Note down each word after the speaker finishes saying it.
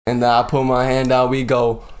And then I put my hand out. We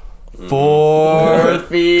go 4th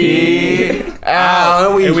P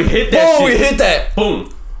out. And we hit that. Boom! We hit that.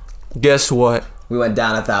 Boom. Guess what? We went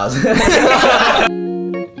down 1,000.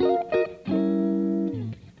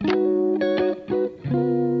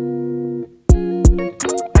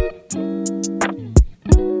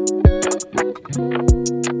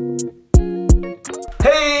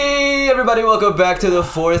 Everybody, welcome back to the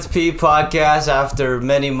 4th P podcast after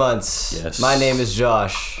many months. Yes. My name is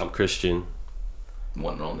Josh. I'm Christian.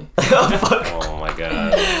 One and only. Oh, fuck. Oh my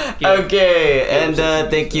god. Okay, and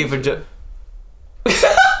thank you for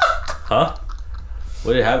Huh?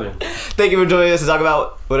 What did happen? Thank you for joining us to talk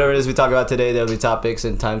about whatever it is we talk about today. There'll be topics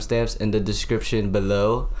and timestamps in the description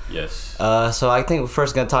below. Yes. So I think we're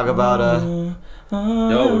first gonna talk about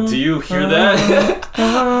Yo, do you hear that?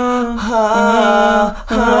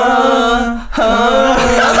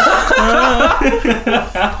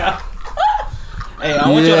 Hey, I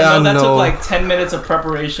want you to know that took like 10 minutes of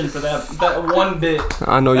preparation for that one bit.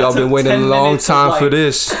 I know y'all been waiting a long time for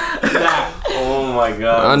this. That. Oh my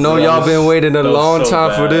god. I know y'all been waiting a long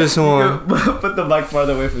time for this one. Put the mic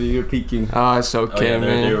farther away from you. You're peeking. Ah, it's okay,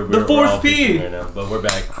 man. The 4th P. Right now, but we're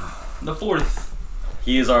back. The 4th.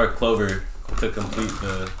 He is our clover to complete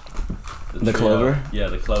the clover? Yeah,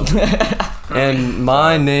 the clover. And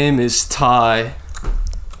my name is Ty.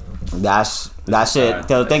 That's it.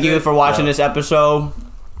 So thank you for watching this episode.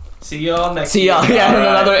 See y'all next See y'all in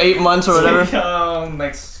another 8 months or whatever. See y'all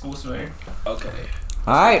next school semester. Okay.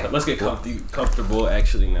 Alright. Let's get comfortable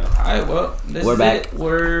actually now. Alright, well, we're back.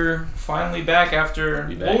 We're finally back after...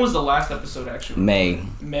 What was the last episode actually?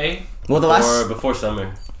 May. Well, Before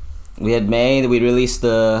summer. We had May. We released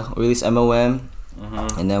MOM,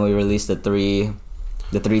 and then we released the three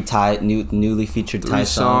Thai newly featured Thai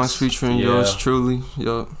songs featuring yours truly.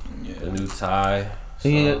 Yup. Yeah. The new Thai.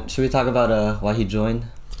 Should we talk about why he joined?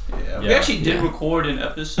 Yeah. We actually did record an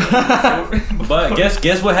episode before. But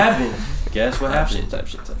guess what happened? Guess what happened? Type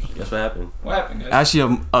shit. Guess what happened? What happened, guys?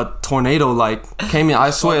 Actually, a tornado came in. I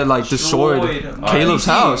swear, destroyed Caleb's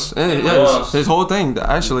house. Yeah, his whole thing.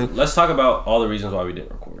 Actually, let's talk about all the reasons why we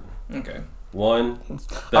didn't record. Okay. One.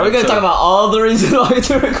 Are we gonna talk about all the reasons why we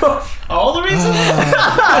didn't record? All the reasons?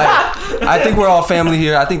 I think we're all family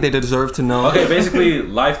here. I think they deserve to know. Okay, basically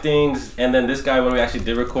life things, and then this guy, when we actually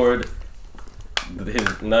did record,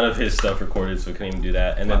 none of his stuff recorded, so we couldn't even do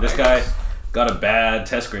that. And then this guy got a bad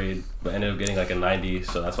test grade, but ended up getting like a 90,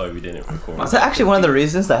 so that's why we didn't record. Was that actually one of the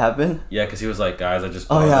reasons that happened? Yeah, because he was like, guys, I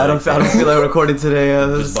just I don't feel like recording today.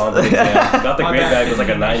 Just bombed the exam. Got the grade back, it was like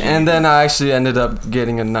a 90. And then I actually ended up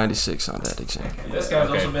getting a 96 on that exam. Okay. This guy's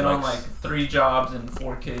also been on like 3 jobs and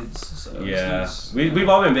 4 kids. So yeah, we've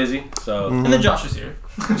all been busy. So and then Josh is here.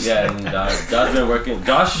 Yeah, and Josh's been working.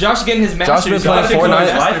 Josh getting his master's. Josh been playing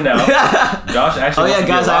Fortnite life now. Josh actually. Oh yeah,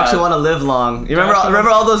 guys, I actually want to live long. You remember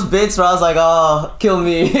all those bits where I was like, oh, kill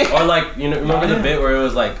me. Or like, remember the bit where it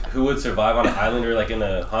was like, who would survive on an island or like in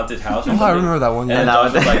a haunted house? Or something? I remember that one. Yeah. And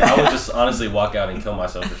Josh was like, I would just honestly walk out and kill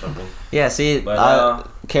myself or something. Yeah, see,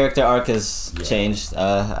 character arc has changed.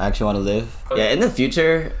 I actually want to live. Yeah, in the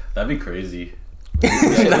future. That'd be crazy. We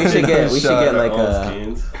should get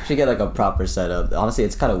like a proper setup. Honestly,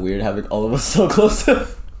 it's kind of weird having all of us so close.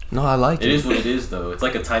 No, I like it. It is what it is, though. It's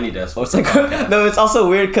like a tiny desk. It's like no, it's also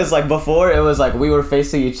weird because like before it was like we were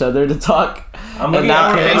facing each other to talk. Now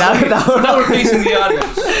we're facing the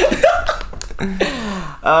audience.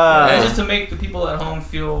 Just to make the people at home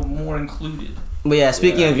feel more included. But yeah,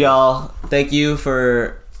 speaking of y'all, thank you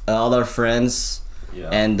for all our friends. Yeah.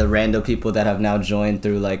 And the random people that have now joined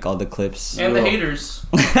through like all the clips. And the haters.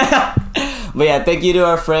 But yeah, thank you to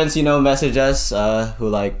our friends, message us, who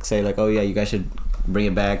like say like, oh yeah, you guys should bring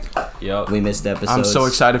it back. Yep. We missed episodes. I'm so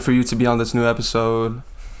excited for you to be on this new episode.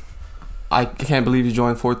 I can't believe you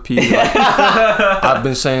joined 4th P. I've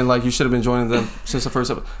been saying like you should have been joining them since the first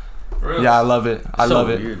episode. Really? Yeah, I love it. I love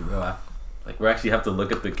it. Weird, bro. Like we actually have to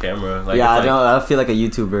look at the camera. Like, yeah, I feel like a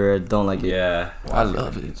YouTuber. I don't like it. Yeah, I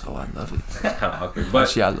love it. Oh, I love it. It's kind of awkward,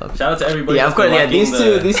 but yeah, I love it. Shout out to everybody. Yeah, of course. Yeah, these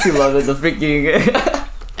two love it. The freaking.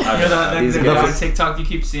 The guy on TikTok you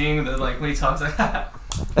keep seeing when he talks like.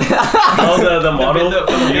 The model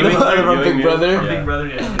from Big Brother. Big Brother,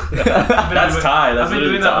 yeah. That's Ty. I've been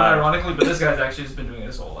doing that ironically, but this guy's actually just been doing it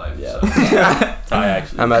his whole life. Yeah. Ty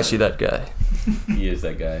actually. I'm actually that guy. He is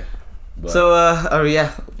that guy. But. So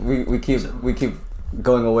we keep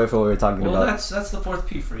going away from what we were talking about. Well, that's the 4th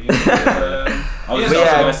P for you. I was also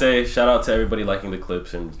gonna say shout out to everybody liking the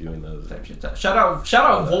clips and viewing those. Shout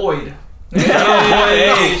out Void.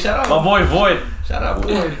 Hey, shout out. My boy Void. Shout out,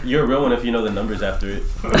 Void. You're a real one if you know the numbers after it.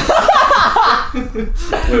 Wait,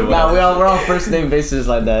 nah, we're on first name basis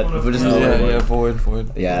like that. We're just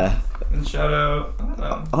Void. Yeah. And shout out. I don't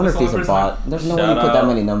know. I wonder if he's a bot. There's no way you put that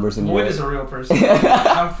many numbers in Void here. is a real person.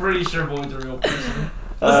 I'm pretty sure Void's a real person.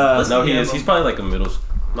 No, he is. He's probably like a middle,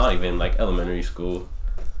 not even like elementary school.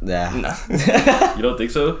 Yeah. You don't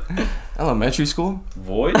think so? Elementary school?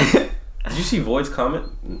 Void? Did you see Void's comment?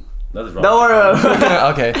 Nothing's wrong. Don't worry.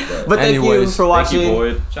 Okay. But thank you for watching. Thank you,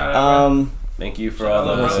 Void. Shout out. Thank you for all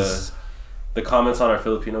the comments on our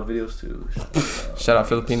Filipino videos too. Shout out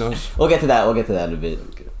Filipinos. We'll get to that in a bit.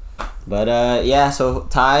 Okay. But yeah, so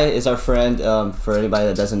Ty is our friend. For anybody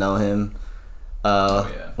that doesn't know him,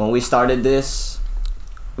 when we started this,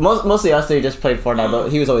 mostly us three just played Fortnite,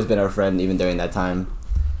 but he was always been our friend even during that time.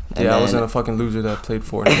 And I wasn't a fucking loser that played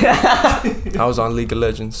Fortnite. I was on League of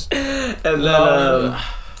Legends.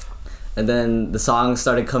 And then the songs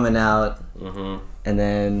started coming out, and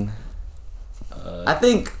then I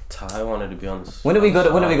think Ty wanted to be on this. When did we go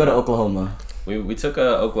to Oklahoma? We took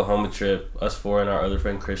a Oklahoma trip, us four and our other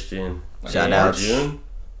friend Christian. Shout out. June.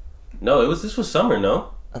 No, this was summer. No,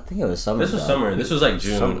 I think it was summer. This was summer. This was like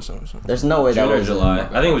June. Summer. There's no way June that or was July.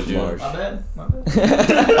 I think it was June. My bad.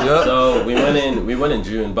 Yep. So we went in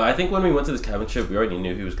June, but I think when we went to this cabin trip, we already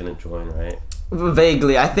knew he was gonna join, right?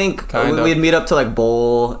 Vaguely, I think we'd meet up to like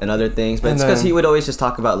bowl and other things, but it's because he would always just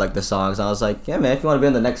talk about like the songs. I was like, yeah, man, if you want to be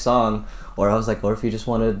on the next song, or I was like, or if you just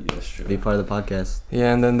want to be part of the podcast.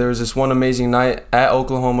 Yeah, and then there was this one amazing night at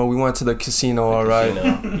Oklahoma. We went to the casino. All right.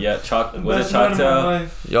 Yeah, was it Choctaw?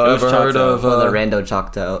 Y'all ever heard of the rando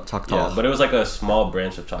Choctaw? Yeah, but it was like a small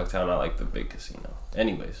branch of Choctaw, not like the big casino.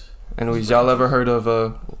 Anyways. Anyways, y'all ever heard of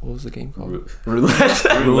what was the game called?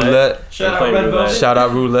 Roulette. Shout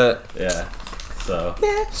out Roulette. Yeah.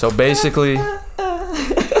 So basically.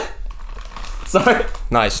 Sorry.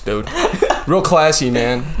 Nice, dude. Real classy,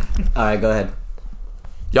 man. All right, go ahead.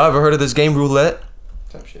 Y'all ever heard of this game, Roulette?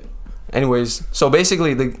 Type shit. Anyways, so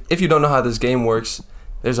basically, if you don't know how this game works,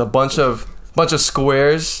 there's a bunch of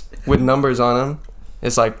squares with numbers on them.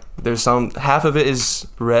 It's like there's half of it is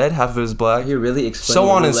red, half of it is black. You're really explaining. So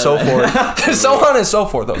on and so forth. So on and so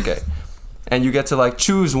forth. Okay, and you get to like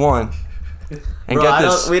choose one. And get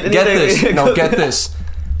this.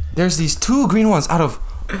 There's these 2 green ones out of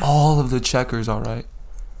all of the checkers. All right.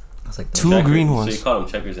 I was like, 2 green ones. So you call them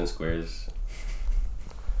checkers and squares.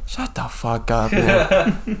 Shut the fuck up,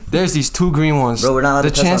 man. There's these 2 green ones. Bro, we're not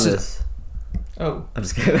allowed to touch on this. Oh. I'm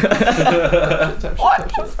just kidding. What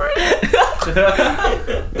the frick?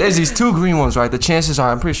 There's these 2 green ones, right? The chances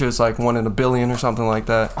are, I'm pretty sure it's like 1 in a billion or something like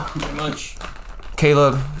that. Pretty much.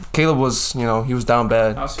 Caleb was, he was down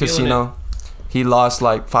bad. Casino. He lost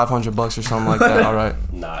like $500 or something like that. All right.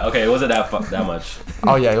 Nah, okay, it wasn't that much.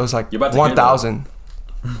 Oh yeah, it was like 1,000.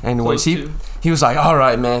 Anyways, he was like, all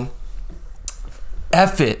right, man,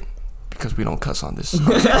 F it, because we don't cuss on this.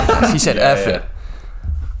 He said, F it.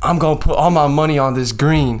 I'm gonna put all my money on this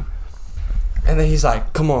green. And then he's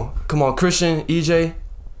like, come on, Christian, EJ,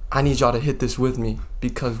 I need y'all to hit this with me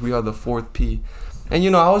because we are the 4th P.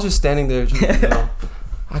 And I was just standing there,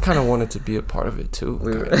 I kind of wanted to be a part of it too.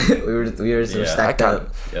 We were stacked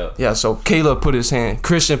up. Yeah, so Caleb put his hand,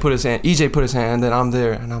 Christian put his hand, EJ put his hand, and then I'm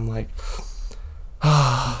there, and I'm like,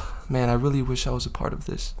 man, I really wish I was a part of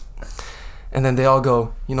this. And then they all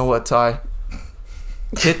go, you know what, Ty?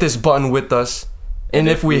 Hit this button with us, and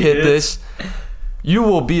if we hit this, you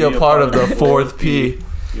will be a part of the 4th P.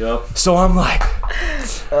 Yep. So I'm like,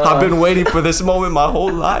 I've been waiting for this moment my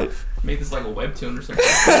whole life. Make this like a webtoon or something.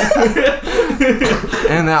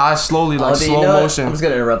 And then I slowly, slow motion. I'm just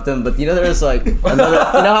gonna interrupt them, but there's like another.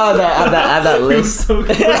 How I have that list. I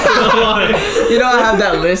have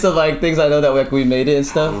that list of like things I know that we made it and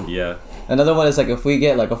stuff. Yeah. Another one is like if we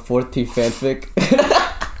get like a 4th P fanfic.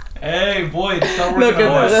 Hey, boy, start working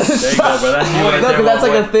on it. There you go, bro. That's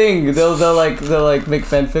like a thing. They'll like make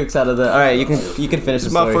fanfics out of that. All right, you can finish. This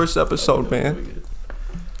is my first episode, man.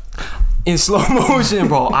 In slow motion,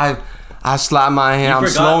 bro. I slap my hand, I'm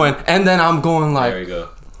slowing, and then I'm going like, there you go.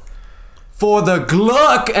 For the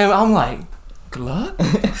Gluck, and I'm like, Gluck?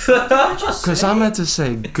 Because I meant to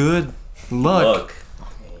say good luck,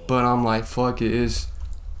 but I'm like, fuck it, it's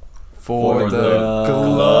for the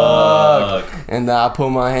Gluck. And then I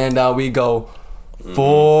put my hand out, we go,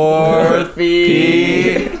 4th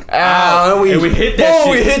P. And we hit that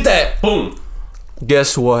shit. We hit that. Boom.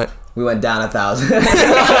 Guess what? We went down 1,000. We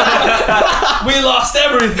lost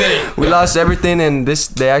everything. We lost everything, and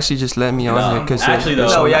they actually just let me on here because actually though,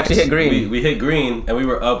 no, we actually hit green. We hit green, and we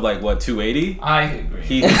were up like what 280. I hit green.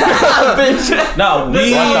 We hit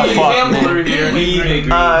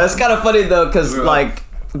green. It's kind of funny though, cause like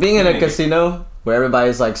being in a casino where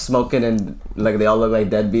everybody's like smoking and like they all look like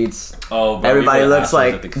deadbeats. Oh, bro, everybody looks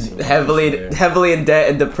like heavily in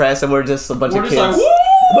debt and depressed, and we're just a bunch of kids.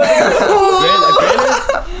 Like,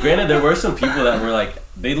 granted, there were some people that were like,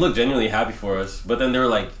 they looked genuinely happy for us, but then they were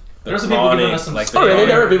like, there were some people giving us some. Like, oh really?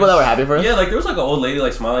 There were people that were happy for us. Yeah, like there was like an old lady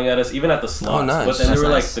like smiling at us, even at the slots. Oh, nice. But then there were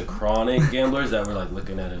like the chronic gamblers that were like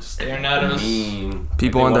looking at us, staring at us.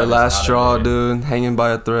 People on their last straw, dude, hanging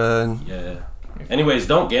by a thread. Yeah. Anyways,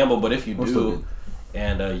 don't gamble, but if you do,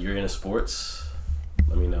 and you're into sports,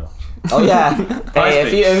 let me know. Oh yeah. Hey,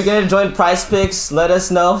 if you're gonna join Prize Picks, let us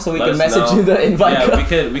know so we can message you the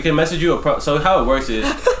invite. Yeah, we can message you so how it works is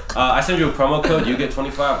I send you a promo code, you get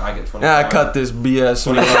 25, I get 25. Yeah, I cut this BS.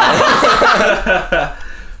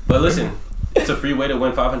 But listen, it's a free way to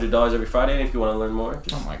win $500 every Friday if you want to learn more.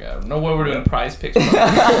 Oh my god, no way we're doing Prize Picks.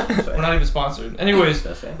 We're not even sponsored. Anyways,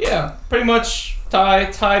 yeah, pretty much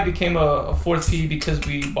Ty became a fourth P because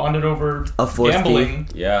we bonded over gambling.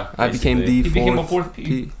 P. Yeah, I became the fourth. He became a fourth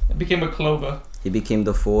P. I became a Clova. He became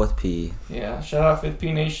the fourth P. Yeah, shout out 5th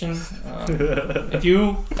P Nation. If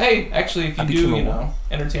you entertain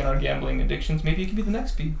our gambling addictions, maybe you can be the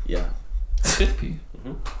next P. Yeah. 5th P.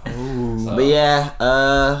 Mm-hmm. So. But yeah,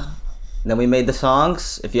 then we made the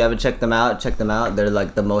songs. If you haven't checked them out, check them out. They're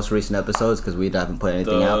like the most recent episodes because we haven't put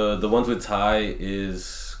anything out. The ones with Ty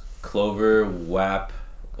is Clover, WAP,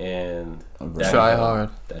 and Try Hard.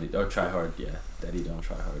 Try Hard, yeah. Daddy Dumb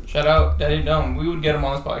Try Hard. Shout out Daddy Dumb. We would get him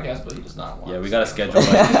on this podcast, but he does not want. Yeah, we gotta schedule.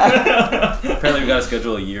 Apparently, we gotta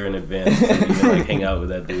schedule a year in advance so we can like hang out with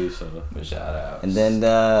that dude. So, but shout out. And then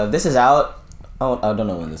this is out. Oh, I don't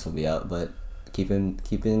know when this will be out, but keeping.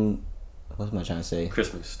 What am I trying to say?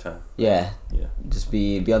 Christmas time. Yeah. Just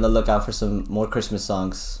be on the lookout for some more Christmas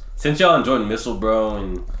songs. Since y'all enjoyed Missile Bro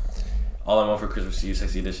and All I Want for Christmas Eve,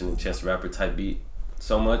 Sexy Edition, and Chance the Rapper type beat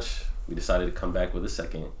so much, we decided to come back with a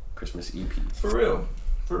second Christmas EP. For real.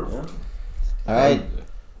 All right.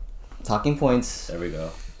 Talking points. There we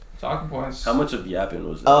go. Talking points. How much of yapping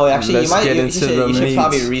was that? Oh, actually, you should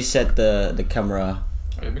probably reset the camera.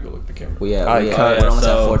 Let me go look at the camera. We're almost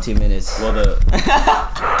at 14 minutes. Well,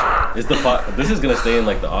 this is gonna stay in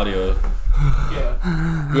like the audio.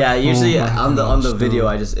 Yeah. Yeah. Usually on the video,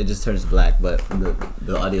 it just turns black, but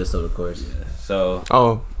the audio still records. Yeah. So.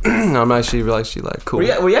 Oh, I'm actually like cool.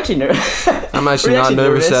 Were you actually nervous? I'm actually not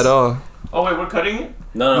nervous at all. Oh wait, we're cutting it?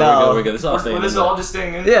 No, we're good. This is all staying in. This is all just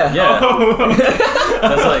staying in? Yeah.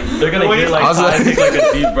 That's like, they're gonna hear like take like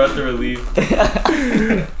a deep breath of relief.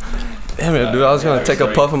 Damn it, dude. I was gonna take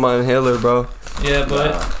a puff of my inhaler, bro. Yeah,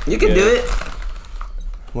 but... You can do it.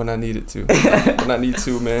 When I need it to. When I need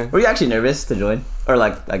to, man. Were you actually nervous to join? Or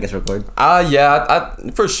like, I guess record? Yeah, I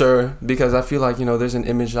for sure. Because I feel like, there's an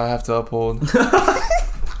image I have to uphold.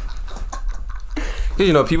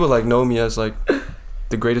 Because, people like know me as like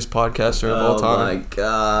the greatest podcaster of all time. Oh my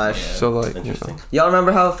gosh. Yeah, so like, Y'all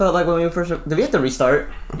remember how it felt like when we first... Did we have to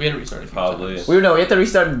restart? We had to restart. Probably. We had to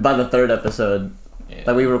restart by the third episode. Yeah.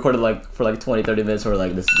 Like we recorded like for like 20-30 minutes. We're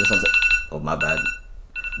like this one's... Oh my bad.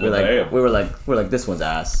 We were like this one's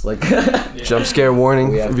ass. Like jump scare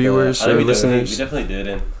warning, viewers or listeners. We definitely did,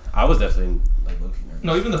 and I was definitely like looking nervous.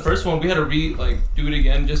 No, even the first one we had to do it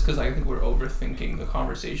again just because I think we're overthinking the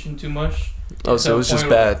conversation too much. Oh, so it was just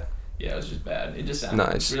bad. Yeah, it was just bad. It just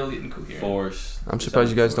sounded really incoherent. Forced. I'm surprised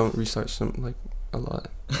you guys don't restart something like a lot.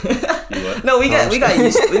 No, we got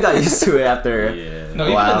used to it after. Yeah. No,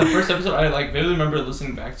 even in the first episode, I like vividly remember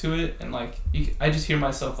listening back to it, and like I just hear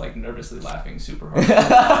myself like nervously laughing super hard.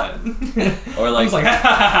 Or like it's like ha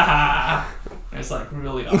ha ha ha. It's like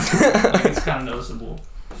really awkward. Like it's kind of noticeable.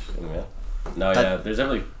 Yeah. No, yeah. There's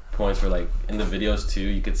definitely points where like in the videos too,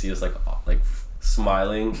 you could see us like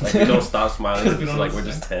smiling, like we don't stop smiling. It's like we're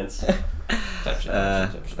just tense.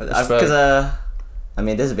 Because I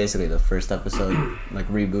mean, this is basically the first episode, like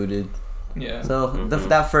rebooted. Yeah. So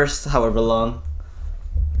that first, however long,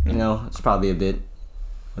 it's probably a bit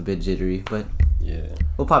jittery, but yeah,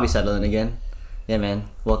 we'll probably settle in again. Yeah, man.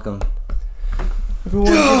 Welcome. Everyone,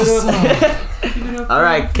 all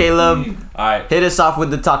right, Caleb. All right, hit us off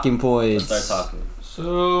with the talking points. Let's start talking.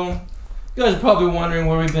 So, you guys are probably wondering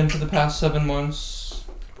where we've been for the past 7 months.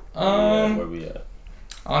 Where we at?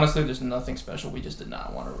 Honestly, there's nothing special. We just did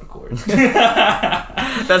not want to record.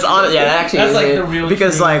 That's honest. Yeah, that actually that's is like it. the real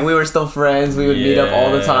because truth. like we were still friends. We would meet up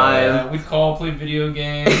all the time. Yeah, we'd call, play video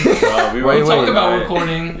games. We talk about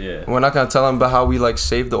recording. Yeah. We're not gonna tell them about how we like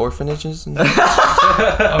saved the orphanages. And Oh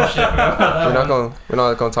shit! we're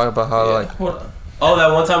not gonna talk about how like. Oh,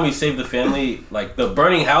 that one time we saved the family, like the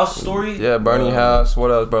burning house story. Yeah, burning house.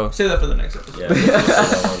 What else, bro? Say that for the next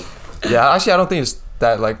episode. Yeah, actually, I don't think it's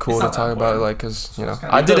that like cool to talk about it, like, cause you know,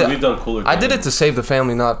 I did it. We've done cooler. I did it to save the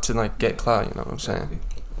family, not to like get clout. You know what I'm saying?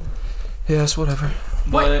 Yes, whatever.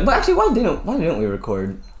 But actually, why didn't we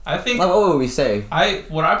record? I think. Like, what would we say?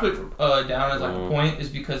 What I put down as like a point is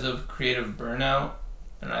because of creative burnout,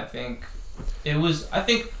 and I think it was. I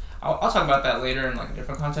think I'll talk about that later in like a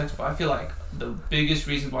different context. But I feel like the biggest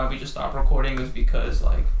reason why we just stopped recording was because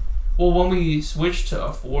like. Well, when we switched to a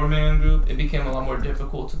 4-man group, it became a lot more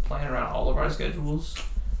difficult to plan around all of our schedules.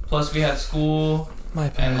 Plus, we had school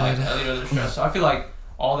and like all the other stress. So I feel like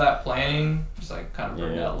all that planning just like kind of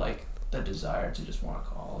burned out like the desire to just want to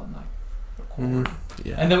call and like record.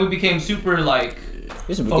 Yeah. And then we became super like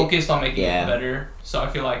focused on making it better. So I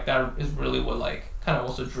feel like that is really what like kind of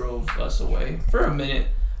also drove us away for a minute.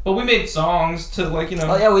 But we made songs to like, you know.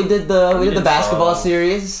 Oh yeah, we did the basketball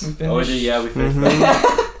series. We finished. We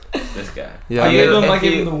finished. This guy. Yeah, I gave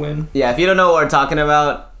him the win. Yeah, if you don't know what we're talking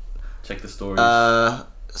about, check the stories.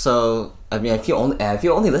 So I mean, if you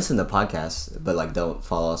only listen to podcasts, but like don't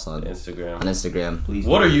follow us on Instagram, please.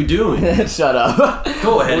 What are you doing? Shut up.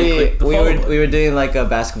 Go ahead. And click the follow button. We were doing like a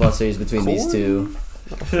basketball series between these two.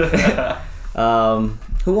 Who won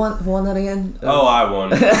that again? Oh, I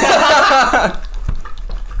won.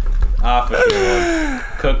 I for sure won.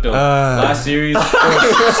 Cooked them. Last series,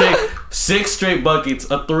 six straight buckets,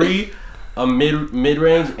 a 3, a mid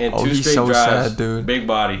range, and 2 straight drives. Sad, dude. Big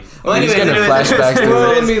body. Well, he's getting flashbacks, dude.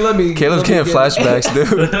 Well, let me. Caleb's getting flashbacks,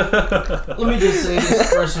 dude. Let me just say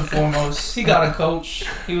this first and foremost. He got a coach.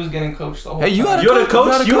 He was getting coached the whole time. Hey, you had a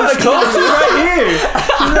coach? You had a coach? He's right here. He's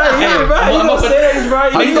right here, bro. You gonna say he's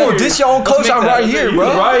right here? How you gonna diss your own coach? I'm right here,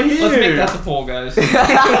 bro. Right here. Let's make that the poll, guys.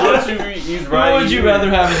 He's right. Who would you rather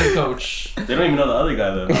have as a coach? They don't even know the other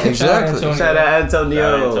guy though. Exactly. Shout out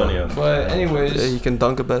Antonio. But anyways, yeah, he can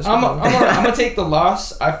dunk a basketball. I'm gonna take the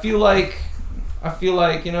loss. I feel like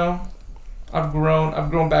you know, I've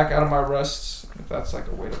grown back out of my rust, if that's like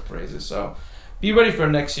a way to phrase it. So be ready for our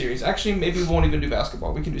next series. Actually, maybe we won't even do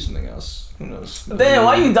basketball. We can do something else. Who knows? Damn,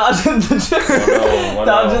 why are you dodging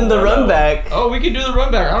the run back? Oh, we can do the run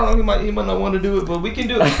back. I don't know. He might not want to do it, but we can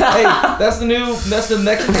do it. Hey, that's the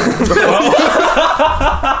next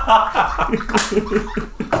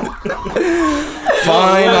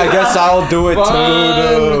Fine, I guess I'll do it too,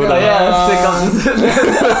 dude.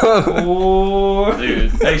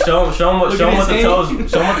 Dude, hey, show him what the toes mean.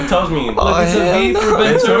 It's a V for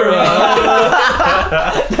Ventura.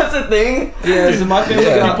 That's a thing. Yeah, so my family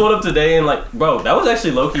He pulled up today and like, bro, that was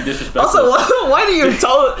actually low key disrespectful. Also, why do your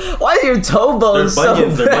toe bones?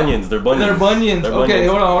 They're bunions. They're bunions. Okay,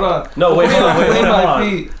 hold on. No, wait, hold on.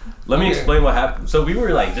 Feet. Let me explain what happened. So we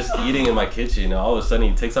were like just eating in my kitchen, and all of a sudden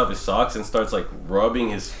he takes off his socks and starts like rubbing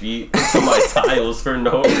his feet into my tiles for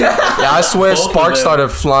no reason. Yeah, I swear sparks started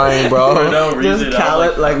flying, bro. For no reason.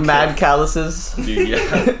 Just mad calluses. Dude,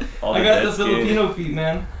 yeah. I got the Filipino feet,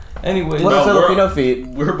 man. Anyways, what are Filipino feet?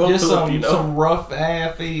 We're both just Filipino. Some rough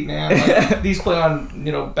ass feet, man. Like, these play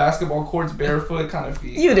on basketball courts barefoot kind of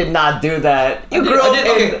feet. You did not do that. You grew up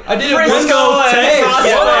in Frisco,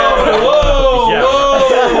 Texas. Whoa.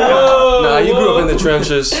 Nah, you grew up in the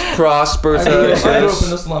trenches. Prosper, Texas. I grew up in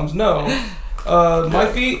the slums. No, my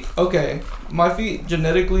feet. Okay. My feet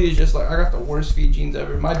genetically is just like I got the worst feet genes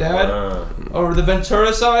ever. My dad, or the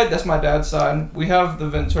Ventura side, that's my dad's side. We have the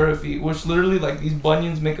Ventura feet, which literally like these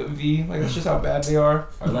bunions make a V. Like that's just how bad they are.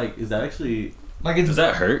 Or like, is that actually like does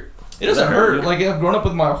that hurt? It doesn't hurt. Like I've grown up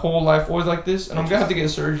with my whole life always like this, and I'm gonna have to get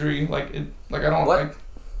surgery. Like I don't like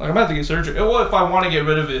I'm gonna have to get surgery. Well, if I want to get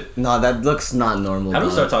rid of it. No, that looks not normal. How do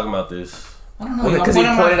we start talking about this? I don't know. Because he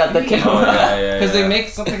pointed at the camera. Because they make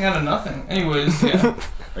something out of nothing. Anyways, yeah.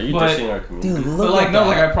 Are you dissing our community? Dude, but like no,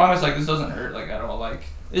 like I promise, like this doesn't hurt like at all. Like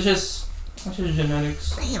it's just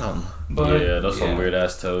genetics. Damn. But yeah, those some weird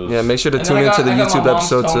ass toes. Yeah, make sure to tune into the YouTube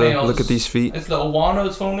episode to look at these feet. It's the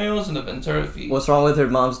Owano toenails and the Ventura feet. What's wrong with her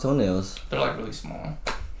mom's toenails? They're like really small.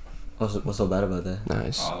 What's so bad about that?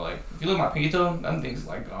 Nice. Like if you look at my pinky toe, them thing's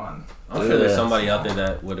like gone. I'm sure there's somebody out there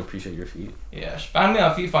that would appreciate your feet. Yeah, find me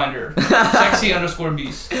on Feet Finder.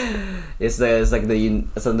 Sexy_beast. It's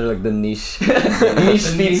under like the niche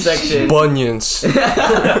feet section. Bunions. Dude,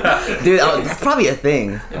 that's probably a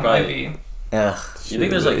thing. It might be. Ugh. You think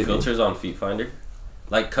there's like filters on Feet Finder?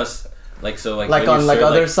 Like Like so, like on like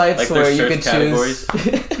other sites where you could choose.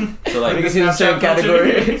 So like you can choose a certain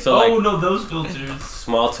category. So like, no, those filters.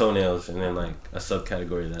 Small toenails, and then like a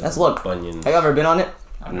subcategory that's look. Bunions. Have you ever been on it?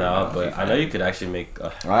 No, but I know you could actually make.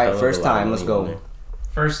 All right, first time. Let's go.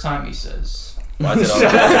 First time, he says. Why is it all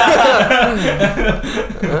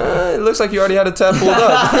it looks like you already had a tab pulled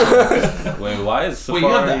up. Wait, why is Safari? Wait,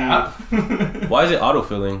 you have the app? Why is it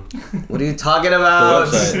autofilling? What are you talking about?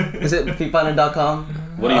 The website. Is it feetfinder.com?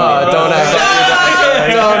 What do you mean? Don't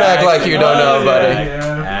act like you don't know, buddy.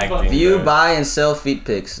 Acting, View, bro. buy, and sell feet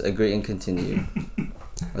pics. Agree and continue.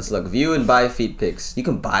 Let's look. View and buy feet pics. You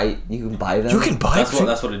can buy them. You can buy.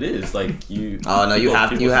 That's what it is. Like you. Oh no, you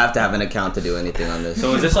have to have an account to do anything on this.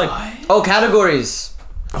 So is this like? Oh, categories.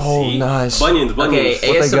 Oh, See? nice. Bunions. Okay,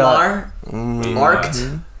 ASMR, Arced.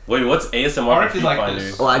 Wait, what's ASMR? Arced is like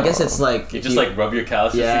this. Well, I guess it's like You just like rub your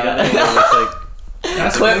calluses together. Yeah. And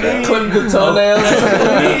it's like, clip the toenails,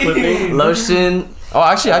 lotion. Oh,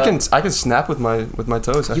 actually, I can snap with my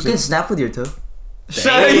toes. Actually. You can snap with your toe.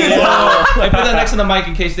 I put that next to the mic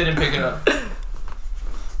in case they didn't pick it up.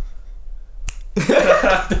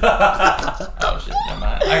 Oh shit, never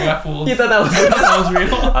mind. I got fooled. You thought that was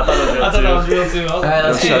real? I thought that was real too. Alright,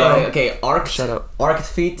 let's Shut up. Okay, Shut up.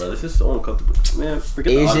 Arced feet. Bro, this is so uncomfortable. Man,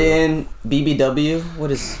 forget Asian BBW.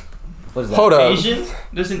 What is that? Hold up. Asian?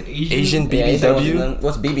 There's an Asian. Asian Yeah, BBW.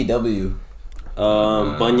 what's BBW?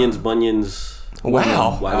 Bunions.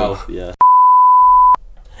 Wow. Yeah.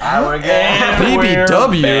 We're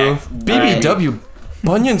BBW. BBW.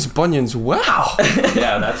 Bunions. Wow.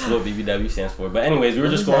 Yeah, that's what BBW stands for. But anyways, we were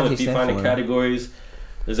just going to feet finding categories.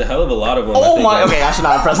 There's a hell of a lot of them. Oh my. Okay, I should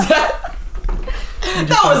not press that.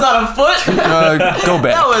 That was not a foot. Go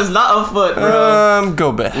back. That was not a foot, bro.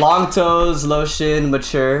 Go back. Long toes, lotion,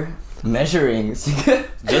 mature, measurings.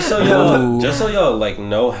 Just so y'all like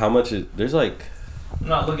know how much there's like. I'm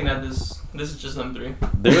not looking at this. This is just them three.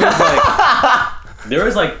 There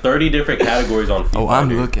was like 30 different categories on feet I'm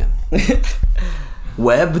finder. looking.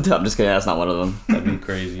 Webbed. I'm just kidding. That's not one of them. That'd be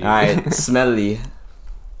crazy. All right, smelly.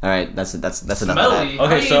 All right, that's enough of Smelly. that. How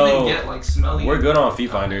Okay, do you so even get like smelly? We're good on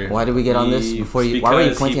feet finder. Why did we get on this before you? Why were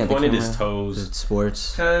you pointing at the camera? He pointed his toes. It's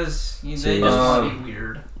sports. Because they So, just want to be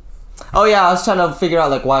weird. Oh yeah, I was trying to figure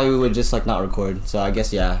out like why we would just like not record. So I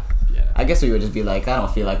guess yeah. I guess we would just be like, I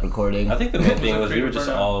don't feel like recording. I think the main thing was we were just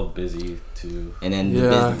all busy too. And then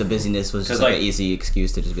the busyness was just like an easy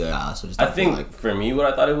excuse to just be like, so just. I think for me, what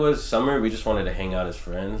I thought it was summer, we just wanted to hang out as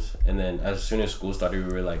friends, and then as soon as school started,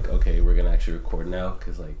 we were like, okay, we're gonna actually record now,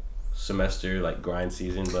 cause like semester like grind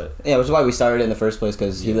season, but yeah, which is why we started in the first place,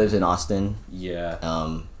 cause he lives in Austin. Yeah.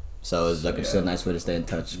 So it was like just a nice way to stay in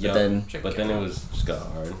touch. Yep. But then it was just got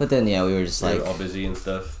hard. But then we were just we like were all busy and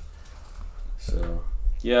stuff. So.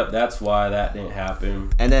 Yep, that's why that didn't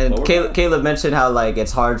happen. And then Caleb mentioned how like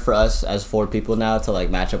it's hard for us as 4 people now to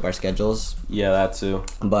like match up our schedules. Yeah, that too.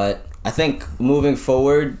 But I think moving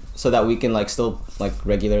forward, so that we can like still like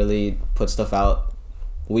regularly put stuff out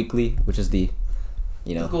weekly, which is the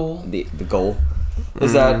goal. The goal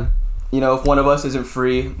is that if one of us isn't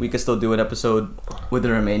free, we could still do an episode with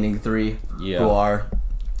the remaining 3 who are.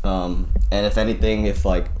 And if anything, if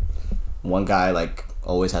like one guy like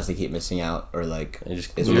always has to keep missing out, or like you're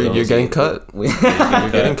getting cut. You're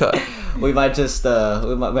getting cut. We might just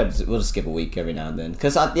we'll just skip a week every now and then,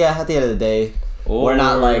 because at the end of the day, we're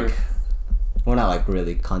not like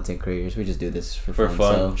really content creators. We just do this for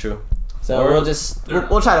fun. So, true. So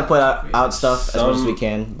we'll try to put out stuff as much as we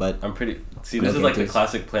can. But I'm pretty. See, this is like the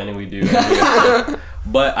classic planning we do.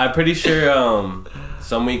 But I'm pretty sure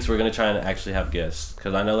some weeks we're gonna try and actually have guests,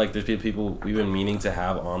 because I know like there's people we've been meaning to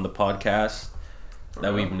have on the podcast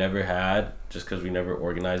that we've never had, just because we never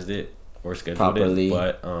organized it or scheduled it.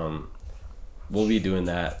 But we'll be doing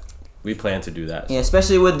that. We plan to do that. Yeah,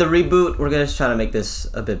 especially with the reboot, we're gonna try to make this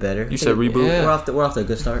a bit better. You said reboot? Yeah. We're off to a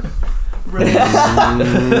good start. Come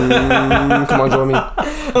on, join me.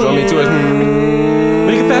 Join me to it.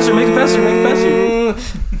 Make it faster.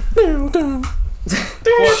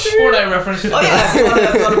 Fortnite reference. Oh yeah, if you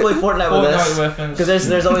want to play Fortnite with us, because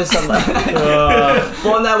there's always some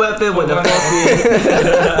Fortnite weapon with the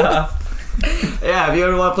fucking. Yeah, if you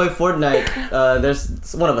ever want to play Fortnite,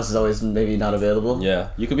 there's one of us is always maybe not available. Yeah,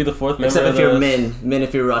 you could be the 4th member. Except if you're Min. Min,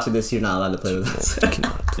 if you're watching this, you're not allowed to play with us.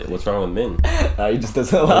 What's wrong with Min? He just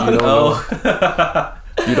doesn't allow.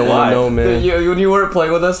 You don't want to know, man. When you weren't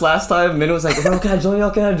playing with us last time, Min was like, bro, can I join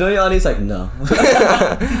y'all? And he's like, no.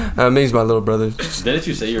 Min's my little brother. Didn't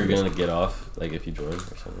you say you were going to get off, like, if you joined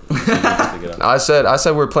or something? I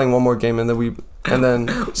said we're playing one more game, and then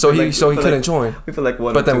so he couldn't join. We put like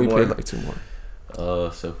one. But then we played like 2 more. Oh,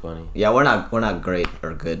 so funny. Yeah, we're not great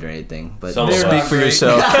or good or anything, but speak for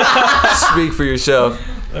yourself. Speak for yourself.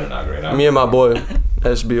 They're not great. Me and my boy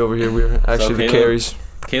SB over here, we're actually the carries.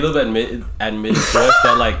 Caleb admitted to us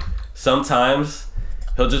that like sometimes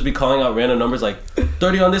he'll just be calling out random numbers like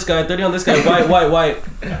 30 on this guy, 30 on this guy, white.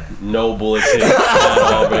 No bullets hit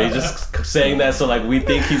at all, bro. He's just saying that so like we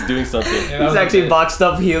think he's doing something. Yeah, he's actually boxed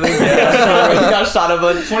up healing. He got shot a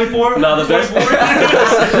bunch. 24? No, the best.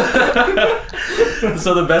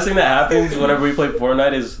 So the best thing that happens whenever we play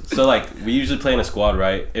Fortnite is so like we usually play in a squad,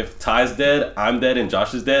 right? If Ty's dead, I'm dead, and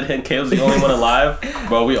Josh is dead, and Caleb's the only one alive,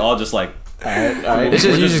 bro, we all just like. All right. It's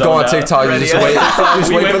just you just go on TikTok, you just wait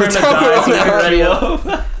for the time to ready up.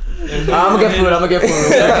 I'm gonna get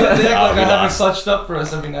food. They act like I have it clutched up for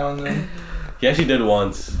us every now and then. He actually did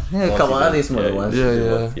once. Yeah, come on, at least more than once.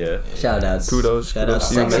 Yeah. Shout outs. Kudos. Shout out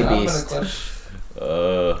Sexy Beast.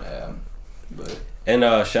 And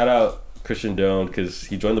shout out Christian Doan because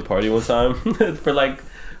he joined the party one time for like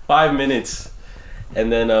 5 minutes,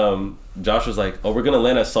 and then Josh was like, "Oh, we're gonna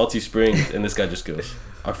land at Salty Springs," and this guy just goes,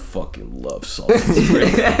 "I fucking love Salty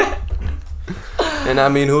Springs." And I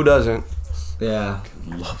mean, who doesn't? Yeah.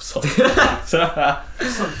 Love Salty Springs.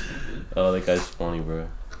 Oh, that guy's funny, bro.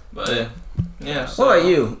 But yeah. So, what about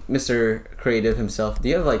you, Mr. Creative himself? Do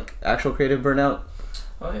you have like actual creative burnout?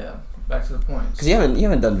 Oh yeah. Back to the points. Because you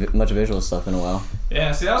haven't done much visual stuff in a while.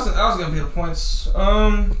 Yeah, see, that was gonna be the points.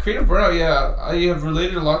 Creative burnout. Yeah, I have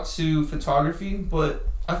related a lot to photography, but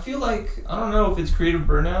I feel like I don't know if it's creative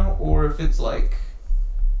burnout or if it's like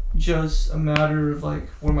just a matter of like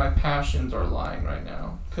where my passions are lying right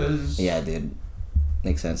now. Cause yeah, dude,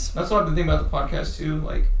 makes sense. That's what I've been thinking about the podcast too.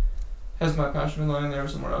 Like, has my passion been lying there or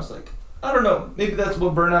somewhere else? Like, I don't know. Maybe that's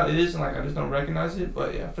what burnout is, and like I just don't recognize it.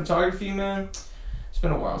 But yeah, photography, man. It's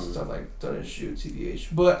been a while since I've like done a shoot,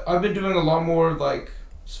 TBH. But I've been doing a lot more of like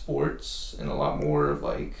sports and a lot more of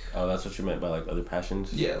like. Oh, that's what you meant by like other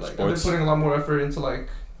passions. Yeah, like sports. I've been putting a lot more effort into like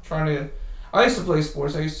trying to. I used to play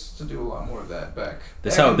sports. I used to do a lot more of that back.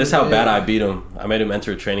 This how bad I beat him. I made him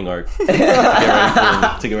enter a training arc to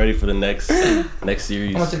get ready for the next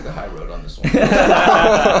series. I'm gonna take the high road on this one.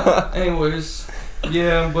 Anyways,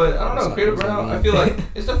 yeah, but I don't know. Creative burnout. I feel like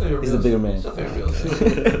it's definitely a real. He's the bigger man. It's definitely a real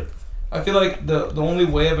thing. I feel like the only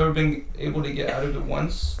way I've ever been able to get out of it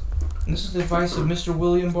once, and this is the advice of Mr.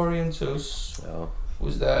 William Barrientos,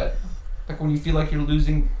 was that like when you feel like you're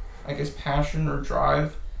losing, I guess, passion or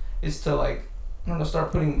drive, is to like, I don't know,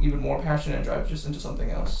 start putting even more passion and drive just into something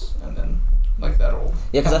else, and then like that'll.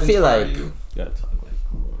 Yeah, because I feel like. You gotta talk like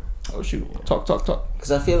more. Oh shoot! Talk.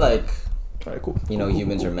 Because I feel like. Alright, cool. You know,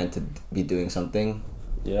 humans are meant to be doing something.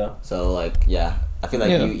 Yeah. So like, yeah, I feel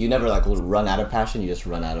like you never like run out of passion. You just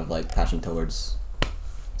run out of like passion towards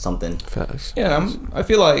something. Facts. Yeah, I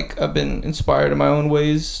feel like I've been inspired in my own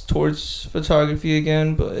ways towards photography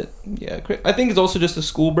again, but yeah, I think it's also just a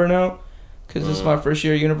school burnout because this is my first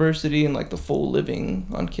year at university and like the full living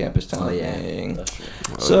on campus time thing. That's true.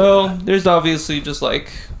 So there's obviously just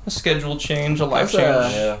like a schedule change, a life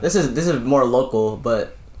change. This is more local,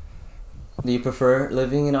 but do you prefer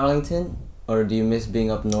living in Arlington? Or do you miss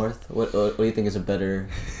being up north? What do you think is a better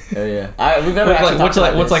area? We've never actually talked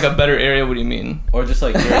about what's like a better area? What do you mean? Or just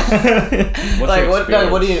like what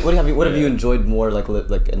have you enjoyed more like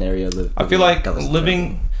an area? I feel like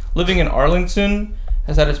living in Arlington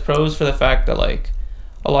has had its pros for the fact that like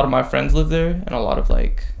a lot of my friends live there and a lot of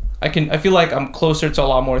like I feel like I'm closer to a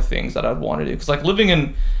lot more things that I'd want to do because like living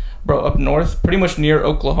in up north, pretty much near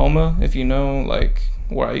Oklahoma, if you know like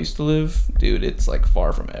where I used to live, dude, it's like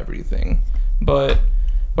far from everything. But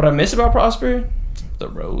what I miss about Prosper, the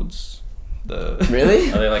roads.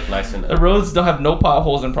 Really? Are they like nice and the roads don't have no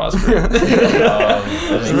potholes in Prosper.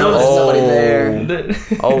 There's nobody there.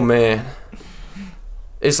 Oh man.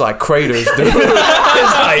 It's like craters, dude.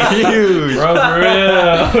 It's like huge. Bro,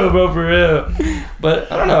 for real.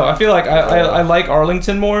 But I don't know. I feel like I like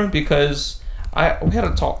Arlington more because we had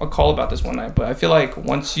a call about this one night, but I feel like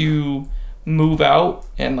once you move out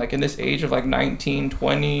and like in this age of like 19,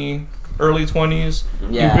 20, early 20s,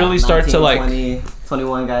 you really start 19, to like 20,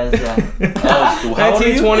 21 guys, yeah.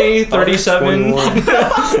 19, 20, 37,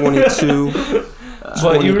 22.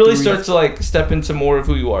 But you really start to like step into more of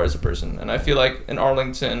who you are as a person, and I feel like in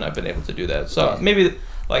Arlington I've been able to do that. So maybe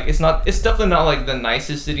like it's definitely not like the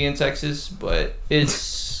nicest city in Texas, but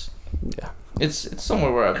it's it's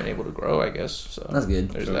somewhere where I've been able to grow, I guess. So that's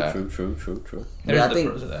good. There's true, that. True. There's I the think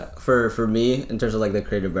pros of that. For me in terms of like the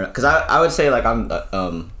creative burnout, because I would say like I'm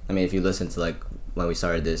I mean if you listen to like when we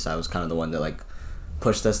started this, I was kind of the one that like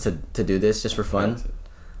pushed us to do this just for fun,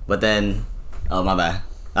 but then my bad.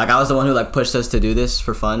 Like I was the one who like pushed us to do this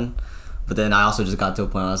for fun, But then I also just got to a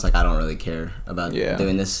point where I was like, I don't really care about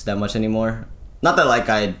doing this that much anymore. Not that like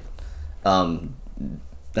I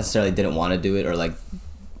necessarily didn't want to do it or like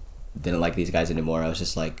didn't like these guys anymore. I was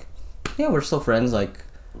just like, yeah, we're still friends. Like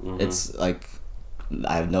it's like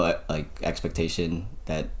I have no like expectation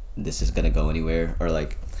that this is gonna go anywhere or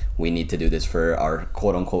like we need to do this for our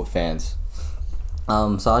quote unquote fans. So I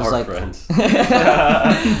was our like, friends.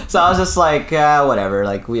 So I was just like, whatever.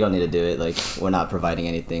 Like we don't need to do it. Like we're not providing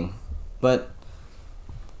anything. But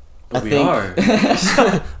I think.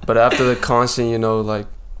 But after the constant, you know, like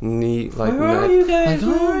need like. Where are you guys?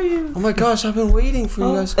 Like, Where are you? Oh my gosh, I've been waiting for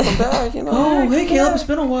you guys to come back. You know. Oh, hey Caleb, it's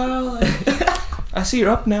been a while. I see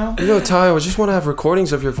you're up now. You know, Ty, I just want to have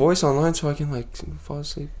recordings of your voice online so I can like fall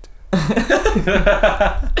asleep.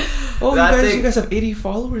 Oh, you guys have 80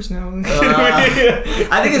 followers now.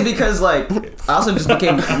 I think it's because like I also just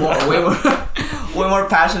became way more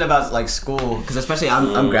passionate about like school because especially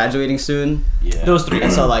I'm graduating soon. Yeah. Those 3.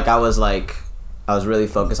 And so like I was really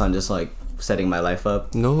focused on just like setting my life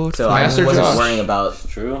up. So I wasn't worrying about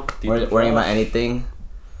worrying about anything.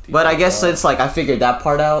 But I guess it's like I figured that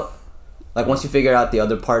part out. Like once you figure out the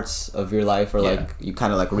other parts of your life, or like you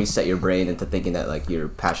kind of like reset your brain into thinking that like you're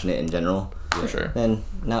passionate in general. For sure. Then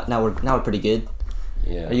now we're pretty good.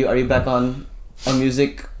 Yeah. Are you back on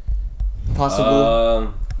music?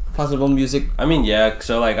 Possible music. I mean, yeah.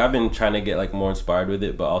 So like I've been trying to get like more inspired with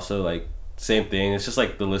it, but also like same thing. It's just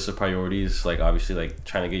like the list of priorities. Like obviously like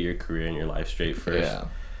trying to get your career and your life straight first. Yeah.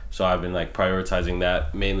 So I've been like prioritizing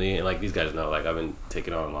that mainly, and like these guys know, like I've been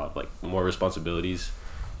taking on a lot of like more responsibilities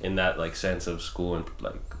in that like sense of school and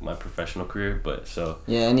like my professional career. But so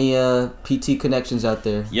any PT connections out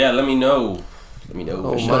there? Yeah, let me know.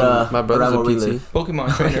 Oh, my brother's a PT.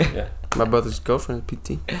 Pokemon trainer. Yeah. My brother's girlfriend is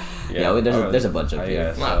PT. There's a bunch of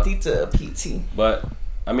yeah, My tita PT. But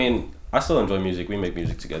I mean, I still enjoy music. We make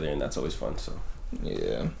music together, and that's always fun. So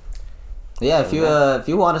yeah. If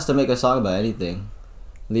you want us to make a song about anything,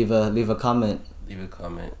 leave a comment. Leave a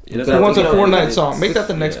comment. Who wants a Fortnite song? Make that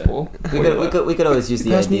the next poll. We could always use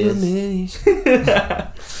the ideas.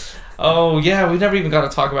 Oh yeah, we never even got to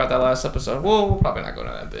talk about that last episode. Well, we'll probably not go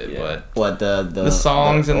into that bit, but what the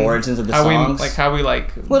songs the and origins of the how songs.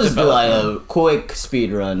 We'll just do like a quick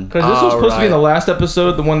speed run. Because this was supposed to be the last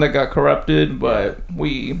episode, the one that got corrupted, but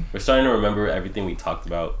we're starting to remember everything we talked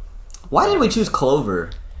about. Why did we choose Clover?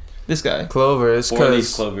 This guy. Clover. It's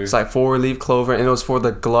because clover. It's like 4-leaf clover, and it was for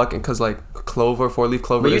the Gluck, and because like clover, 4-leaf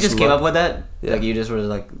clover. But you just came up with that? Yeah. Like you just were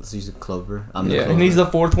like, let's use a clover. Clover. And he's the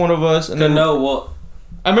 4th one of us. And then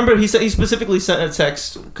I remember he specifically sent a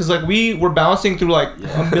text because like we were bouncing through like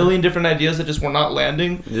a million different ideas that just were not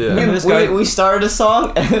landing. Yeah. We started a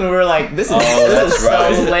song and then we were like, this is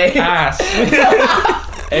so lame. Ass.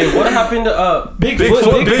 Hey, what happened to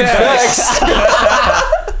Bigfoot? Big facts.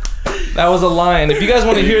 That was a line. If you guys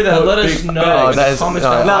want to hear that, let us know. I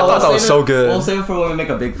thought that was so good. We'll save it for when we make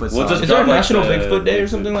a Bigfoot song. Is there a National Bigfoot Day or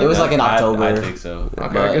something like that? It was like in October. I think so.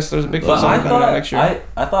 Okay, I guess there's a Bigfoot song coming out next year.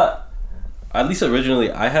 I thought, at least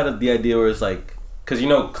originally, I had the idea where it's like, because you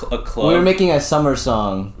know, a club. We were making a summer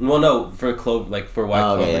song. Well, no, for a club, like for White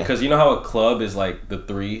Club. Because you know how a club is like the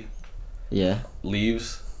 3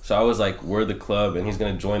 leaves? So I was like, we're the club, and he's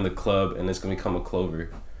going to join the club, and it's going to become a clover.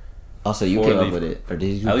 Also, you came up with it, or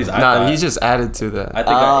did you? At least he just added to that. I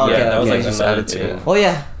think that was like just added to it. Oh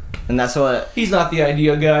yeah, and that's what. He's not the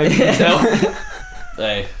idea guy.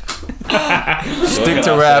 Hey, stick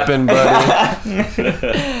to rapping, buddy.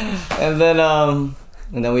 And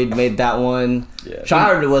then we made that one. Yeah.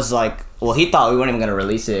 Shard was like, well, he thought we weren't even gonna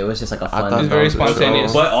release it. It was just like a fun. It was very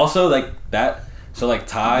spontaneous. But also like that. So like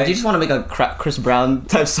Ty. Did you just want to make a Chris Brown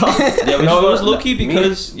type song? Yeah, it was low key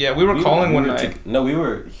because we were calling one night. No, we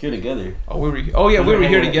were here together. We were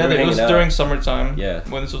here together. It was during summertime. Yeah.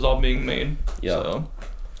 When this was all being made. Yeah. So,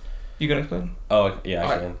 you gonna explain? Oh yeah,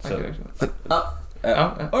 I can. So.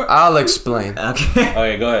 I'll explain.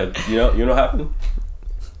 Okay, go ahead. You know what happened?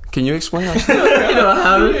 Can you explain? You know what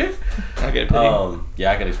happened? I get it.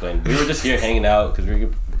 Yeah, I can explain. We were just here hanging out because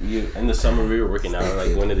in the summer we were working out,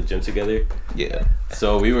 like going to the gym together. Yeah.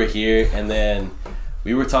 So we were here, and then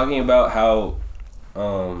we were talking about how,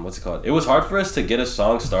 what's it called? It was hard for us to get a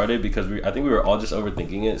song started because I think we were all just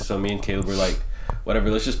overthinking it. So me and Caleb were like, whatever,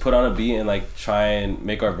 let's just put on a beat and like try and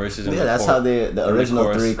make our verses. Yeah, that's how the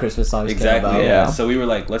original 3 Christmas songs came about. Yeah. So we were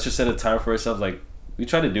like, let's just set a time for ourselves. Like we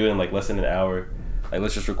tried to do it in like less than an hour. Like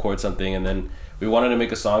let's just record something, and then we wanted to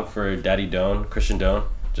make a song for Daddy Doan, Christian Doan,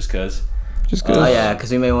 just cause. Oh yeah,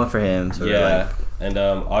 because we made one for him. So yeah, and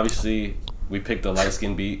obviously we picked a light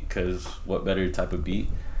skin beat because what better type of beat?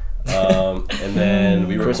 And then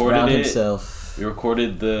we Chris recorded Brown it. himself. We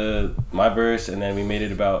recorded my verse, and then we made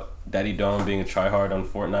it about Daddy Dome being a tryhard on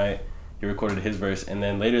Fortnite. He recorded his verse, and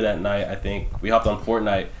then later that night, I think we hopped on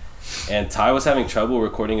Fortnite, and Ty was having trouble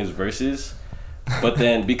recording his verses, but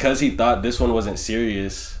then because he thought this one wasn't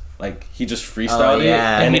serious, like he just freestyled it,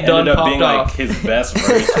 and it ended up being like his best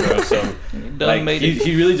verse, bro. So like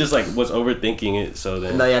he really just like was overthinking it. So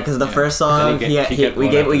then because the first song we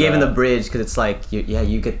gave him the bridge because it's like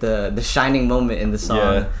you get the shining moment in the song.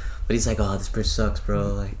 Yeah. But he's like, oh, this bridge sucks,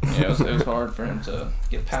 bro. Like, it was hard for him to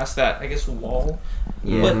get past that, I guess, wall.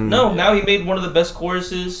 Yeah. But no, now he made one of the best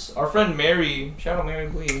choruses. Our friend Mary, shout out Mary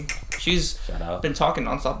Glee. She's been talking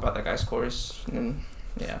nonstop about that guy's chorus. And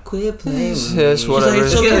yeah. Quit playing. Yes, whatever.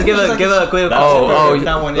 Like, give a quick.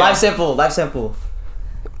 That one. Yeah. Live sample.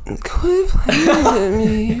 Quit playing with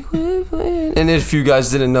me. Quit playing. And if you guys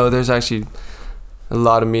didn't know, there's actually a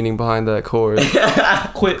lot of meaning behind that chorus.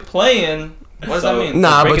 Quit playing. What does that mean?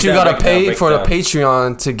 Nah, but you gotta pay for the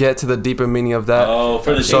Patreon to get to the deeper meaning of that. Oh,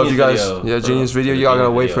 for the so if you guys, video. Genius video, y'all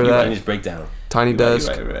gotta wait for that. Genius breakdown. Tiny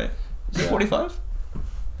desk. Right. Is it 45?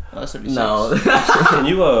 Oh, that's 36. No. Can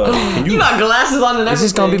you you got glasses on and everything. Is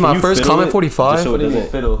this gonna be my first comment 45? Just so it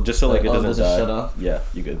doesn't fiddle. Just so like it doesn't die. Shut off. Yeah,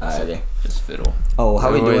 you good. Okay. Just fiddle. Oh, how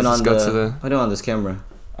are we doing on this camera?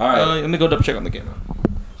 All right. Let me go double check on the camera.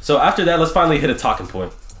 So after that, let's finally hit a talking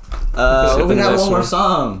point. We got one more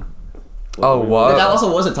song. Oh, what? That also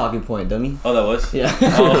was a talking point, dummy. Oh, that was? Yeah.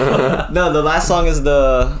 No, the last song is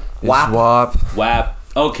the WAP. WAP.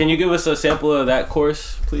 Oh, can you give us a sample of that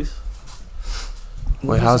chorus, please?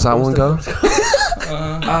 Wait, how's that one go?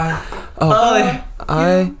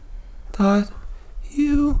 I thought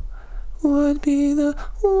you would be the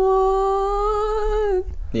one.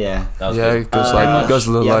 Yeah. It goes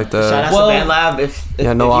a little like that. Shout out to BandLab.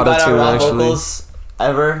 If no auto-tune actually. Vocals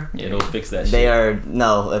ever. It'll fix that shit.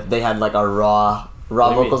 If they had like a raw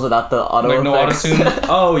vocals without the auto effects. No auto-tune.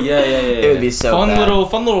 Oh yeah. It would be so fun bad.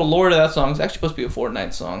 Fun little lore to that song. It's actually supposed to be a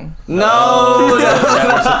Fortnite song. No.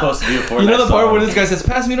 It's supposed to be a Fortnite song. You know the part where this guy says,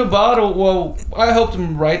 "Pass me the bottle." Well, I helped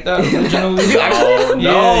him write that originally. He did.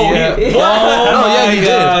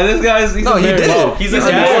 This guy's he did. He's a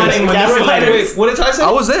gaslighting. Wait, what did Ty say? I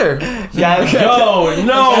was there. No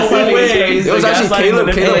way. It was actually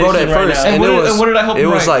Caleb. Caleb wrote it first, and what did I help him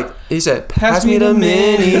write? It was like he said, "Pass me the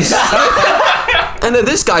minis." And then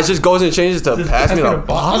this guy just goes and changes to pass me the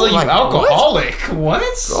bottle. I was like, you alcoholic. What?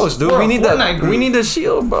 Gross, dude. We need that. We need the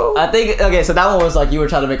shield, bro. I think so that one was like you were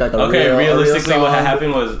trying to make like a realistically, real what had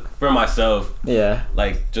happened was for myself. Yeah.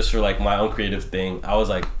 Like just for like my own creative thing, I was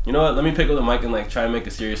like, you know what? Let me pick up the mic and like try and make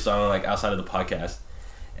a serious song like outside of the podcast.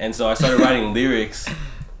 And so I started writing lyrics,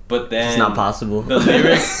 but then it's not possible. The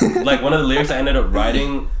lyrics, like one of the lyrics I ended up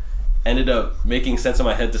writing, ended up making sense in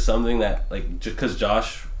my head to something that like just because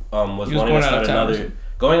Josh. Was wanting to start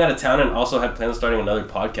going out of town and also had plans on starting another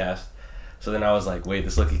podcast. So then I was like, wait,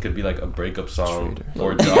 this could be like a breakup song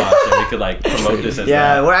for Josh, and we could like promote this as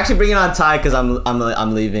that. We're actually bringing on Ty because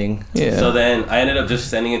I'm leaving. Yeah. So then I ended up just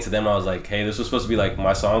sending it to them. I was like, hey, this was supposed to be like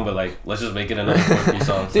my song, but like let's just make it another 4-3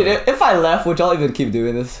 song. Dude, if I left, would y'all even keep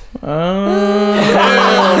doing this? I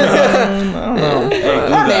don't know.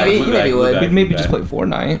 Hey, maybe would. We'd maybe just play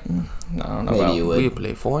Fortnite. I don't know. Maybe you would. We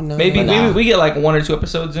play Fortnite. Maybe we get like 1 or 2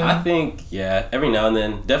 episodes in. I think every now and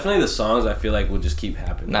then. Definitely the songs I feel like will just keep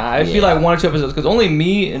happening. Nah, I feel like 1 or 2 episodes because only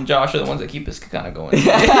me and Josh are the ones that keep this kind of going.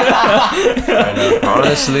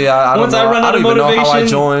 Honestly, I don't know. I don't even know how I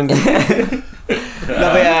joined. No,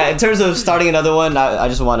 but in terms of starting another one, I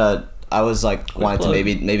just want to. I was like wanting to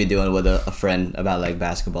maybe do it with a friend about like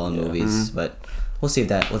basketball and movies, but we'll see if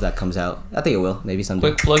that comes out. I think it will. Maybe someday.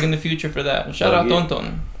 Quick plug in the future for that. And shout out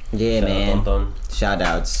Tonton. Yeah, man. Shout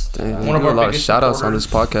outs. One of our lot of shout outs on this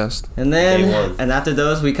podcast. And then after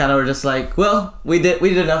those we kind of were just like, well, we did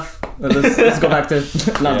enough. Let's go back to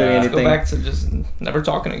not doing anything. Let's go back to just never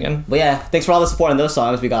talking again. But yeah, thanks for all the support on those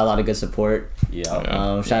songs. We got a lot of good support.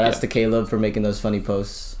 Yeah. Shout outs to Caleb for making those funny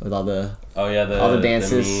posts with all the all the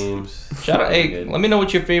dances. The memes. Shout out, hey, let me know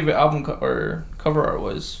what your favorite album cover art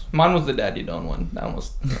was. Mine was the Daddy Don one. That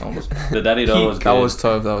was the Daddy Don was good. That was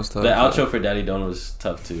tough. The outro for Daddy Don was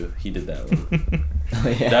tough too. He did that one.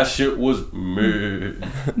 That shit was me.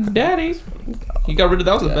 Daddy. He got rid of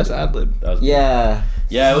that. Was the best ad lib. Yeah.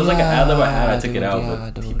 Yeah, it was like an ad lib I had. I took it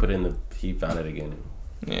out, but he found it again.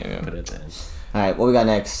 And put it at the end. All right, what we got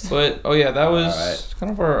next? But that was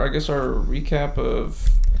kind of our recap of.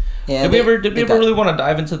 Yeah. Did we ever really want to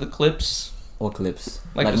dive into the clips? What clips?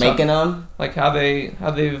 Like making them? Like how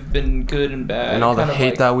they've been good and bad. And all the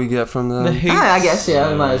hate that we get from them. I guess, we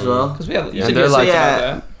might as well. Because we have and they're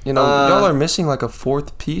like, you know, y'all are missing like a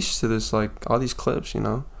fourth piece to this, like all these clips, you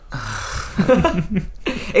know.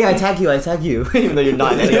 Hey, I tag you, even though you're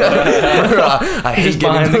not. I hate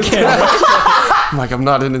getting the camera. I'm like, I'm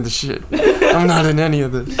not into the shit. I'm not in any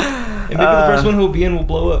of this. And maybe the first one who'll be in will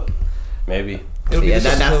blow up. Maybe. Yeah,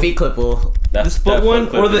 that feet clip will. This foot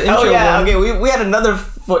one or the intro one? Oh yeah, okay. We had another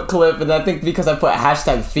foot clip, and I think because I put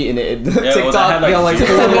hashtag feet in it, TikTok, well, like 4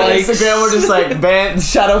 likes. Instagram, we're just like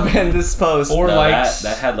shadow ban this post. 4 likes.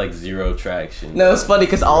 That had like 0 traction. No, it's funny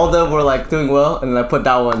because all of them were like doing well, and then I put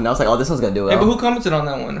that one, and I was like, oh, this one's gonna do well. Hey, but who commented on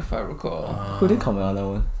that one, if I recall? Who did comment on that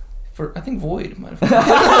one? I think Void might have.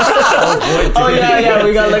 Oh yeah,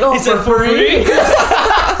 we got like he said for free.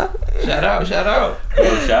 Shout out.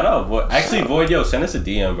 Yo, shout out, Void. Actually, Void, send us a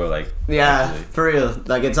DM, bro. Like, yeah, actually. For real.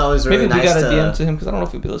 Like, it's always really nice. Maybe we got a DM to him because I don't know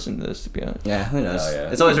if he'll be listening to this. To be honest. Yeah, who knows?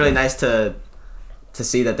 It's always really nice to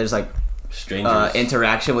see that there's like strangers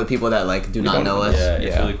interaction with people that like do not know us. Yeah,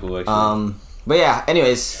 it's really cool. Actually. But yeah.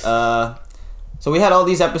 Anyways, so we had all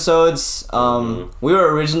these episodes. We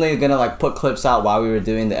were originally gonna like put clips out while we were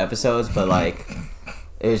doing the episodes, but like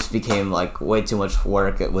it just became like way too much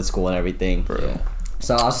work with school and everything. Yeah.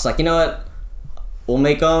 So I was just like, you know what? We'll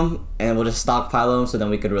make them and we'll just stockpile them so then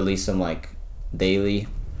we could release them like daily.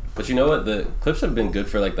 But you know what? The clips have been good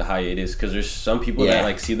for like the hiatus because there's some people that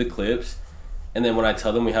like see the clips, and then when I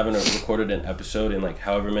tell them we haven't recorded an episode in like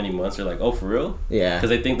however many months, they're like, "Oh, for real?" Yeah. Because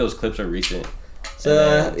they think those clips are recent.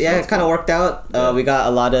 So it kind of worked out. We got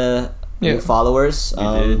a lot of new followers. We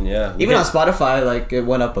did, yeah. Even on Spotify, like it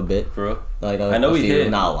went up a bit. For real? Like I know we hit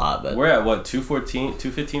not a lot, but we're at what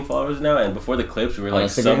 215 followers now, and before the clips we were like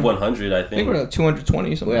Instagram? sub 100. I think we're at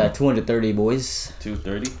 220 something. We're at 230 boys.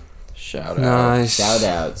 230. Shout out. Nice. Shout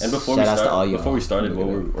outs. And before we started,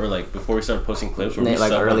 before we started posting clips, were we like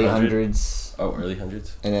sub early 100? hundreds. Oh, early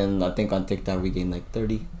hundreds. And then I think on TikTok we gained like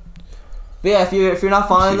 30. But yeah, if you're not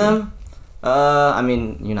following them, I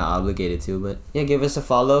mean you're not obligated to, but yeah, give us a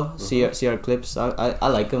follow. Mm-hmm. See our clips. I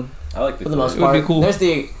like them. I like the for the most part. It would be cool.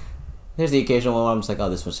 There's the occasional one where I'm just like, oh,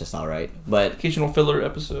 this one's just alright. But occasional filler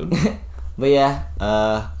episode. But yeah,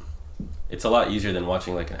 it's a lot easier than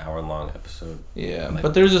watching like an hour-long episode. Yeah, like,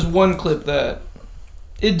 but there's this one clip that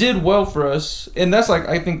it did well for us, and that's like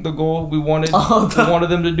I think the goal we wanted. We wanted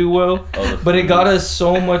them to do well, but it got us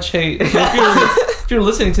so much hate. So if you're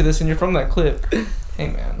listening to this and you're from that clip,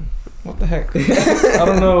 hey man, what the heck? I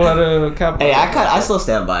don't know how to capitalize. Hey, I still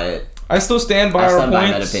stand by it. I still stand by our points. By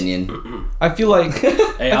that opinion. I feel like.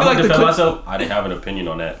 Hey, I'm gonna defend myself. I didn't have an opinion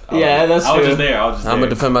on that. That's true. I was just there. I'm gonna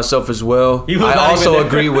defend myself as well. I also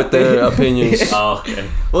agree with their opinions. Oh,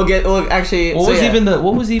 okay. We'll actually. What was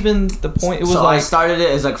even the point? It was I started it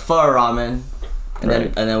as like pho ramen,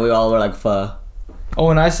 and then we all were like pho. Oh,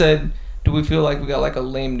 and I said, do we feel like we got like a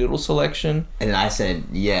lame noodle selection? And then I said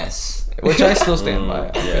yes, which I still stand by.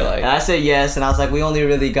 I feel like. And I said yes, and I was like, we only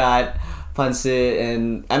really got Pancit,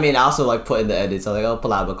 and I mean, I also like put in the edits. I was like, oh,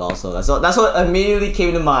 palabok also. That's what immediately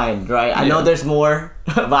came to mind, right? I know there's more,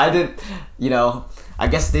 but I didn't. I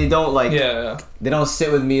guess they don't like. Yeah. They don't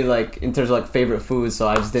sit with me like in terms of like favorite foods, so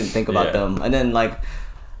I just didn't think about them. And then like,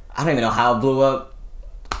 I don't even know how it blew up,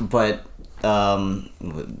 but comment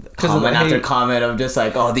after comment of just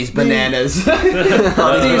like, oh, these bananas,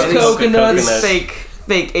 these coconuts,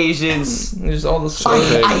 fake Asians. Just all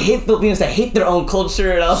the I hate Filipinos that hate their own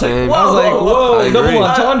culture, and I was like, whoa, double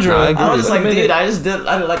entendre. I was like, dude, I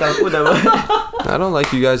don't like our food. I don't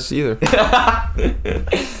like you guys either.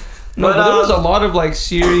 No, but there was a lot of like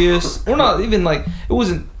serious. We're not even like it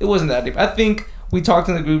wasn't that deep. I think we talked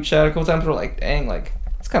in the group chat a couple times. We're like, dang, like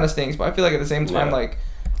this kind of stinks. But I feel like at the same time, like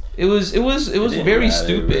it was very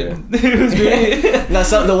stupid. It was very. No,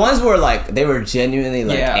 so the ones where like they were genuinely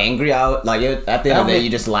like angry out. Like at the end of the day, you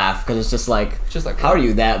just laugh because it's just like how are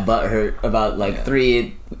you that butthurt about like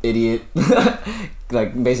 3 idiot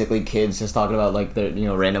like basically kids just talking about like their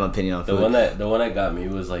random opinion on food. The one that got me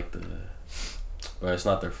was like But it's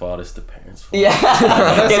not their fault, it's the parents' fault. Yeah,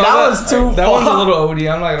 that was too That one's a little OD,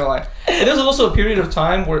 I'm not gonna lie. And there was also a period of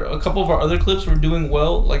time where a couple of our other clips were doing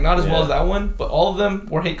well, like not as well as that one, but all of them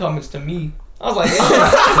were hate comments to me. I was like,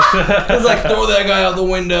 it was like, throw that guy out the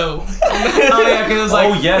window. Oh yeah, because it was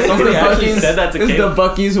like, somebody actually said that to Kate. The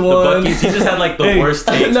Buc-ee's one. He just had like the worst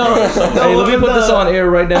takes. Hey, let me put this on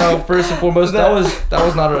air right now. First and foremost, that was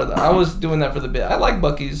not. I was doing that for the bit. I like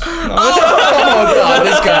Buc-ee's. No, oh god,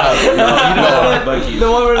 this guy. You don't like Buc-ee's.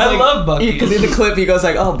 The one where I love Buc-ee's. Because in the clip he goes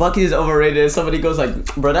like, "Oh, Buc-ee's is overrated." Somebody goes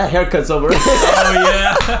like, "Bro, that haircut's overrated." Oh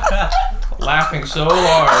yeah. Laughing so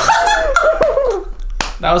hard.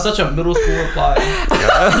 That was such a middle school reply. It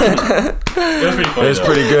was pretty funny. It was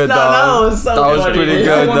pretty good, dog. That was so funny. That was pretty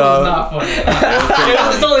good, dog. That was not funny.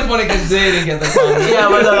 It's only funny because they didn't get the comment. Yeah,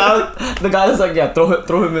 but the guy was like, "Yeah, throw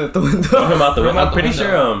him out the window." I'm pretty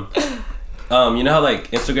sure You know how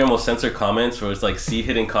like Instagram will censor comments where it's like see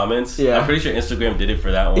hidden comments? Yeah. I'm pretty sure Instagram did it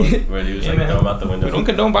for that one where he was like throw them out the window. We don't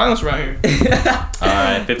condone violence around here.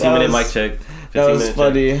 Alright, 15-minute mic check. That was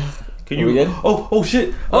funny. Check. Can you? Oh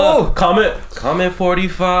shit! Comment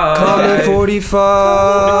 45. Comment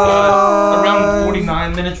 45. Around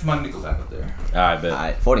 49 minutes. Remind me to go back up there. Alright, bet.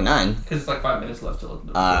 Alright, 49. Because it's like 5 minutes left till.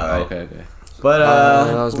 Okay. But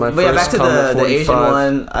that was my but yeah, back first to the Asian 45.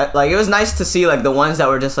 one. Like it was nice to see like the ones that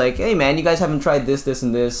were just like, hey man, you guys haven't tried this,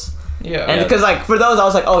 and this. Yeah. And because like for those, I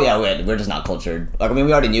was like, oh yeah, we're just not cultured. Like I mean,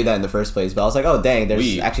 we already knew that in the first place, but I was like, oh dang,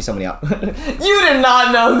 there's actually somebody out. You did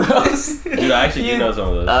not know those. Dude, I actually do know some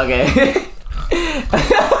of those. Okay.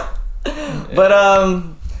 But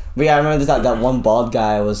yeah, I remember that one bald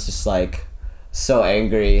guy was just like so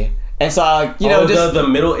angry. And so, just the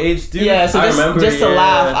middle-aged dude. Yeah, so I remember, just to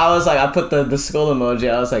laugh, I was like, I put the skull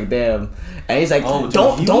emoji. I was like, damn. And he's like,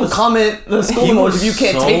 don't comment the skull emoji if you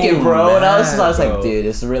can't take it, bro. And I was like, dude,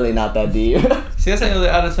 it's really not that deep. See, that's like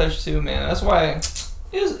out of touch too, man. That's why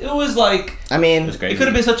it was like. I mean, it could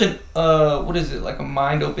have been such an what is it, like a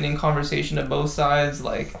mind-opening conversation to both sides.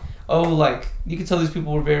 Like, like you could tell these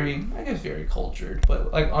people were very cultured,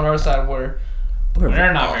 but like on our side we're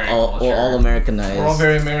not very cultured. We're all Americanized. We're all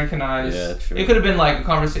very Americanized. Yeah, true. It could have been like a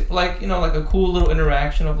conversation, like like a cool little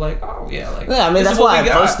interaction of like, oh yeah, like. Yeah, I mean that's why I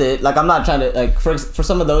posted. Like I'm not trying to like for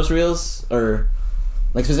some of those reels or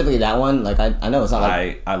like specifically that one. Like I know it's not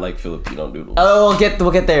like I like Filipino noodles. Oh, we'll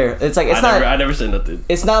get there. It's like I never said nothing.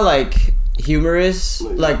 It's not like humorous.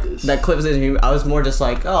 Like that clip isn't humor. I was more just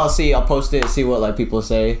like, I'll post it, see what like people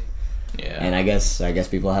say. Yeah. And I guess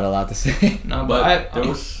people had a lot to say. No, but there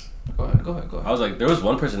was. Go ahead. I was like, there was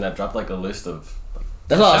one person that dropped like a list of. Like,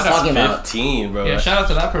 that's what I was talking 15, about. Bro. Yeah, shout out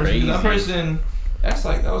to that person. Crazy. That person,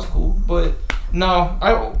 that was cool. But no,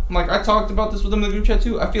 I talked about this with them in the group chat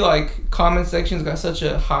too. I feel like comment sections got such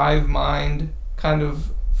a hive mind kind of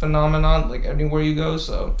phenomenon, like anywhere you go.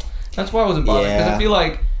 So that's why I wasn't bothered because I feel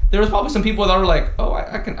like there was probably some people that were like, oh,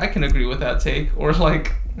 I can agree with that take, or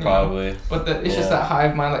like. Probably. But it's just that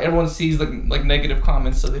hive mind. Like everyone sees like negative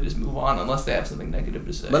comments, so they just move on unless they have something negative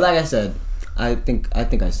to say. But like I said, I think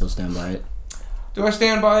I still stand by it. Do I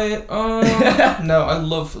stand by it? No, I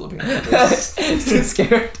love Filipino. Too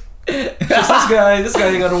scared. Just this guy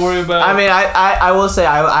you gotta worry about. I mean, I will say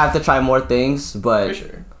I have to try more things, but for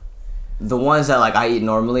sure. The ones that like I eat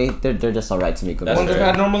normally, they're just alright to me. The ones I've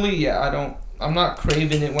had normally, yeah, I'm not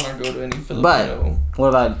craving it when I go to any Filipino. But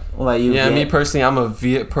what about you? Yeah, me personally, I'm a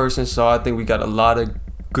Viet person, so I think we got a lot of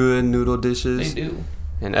good noodle dishes. They do.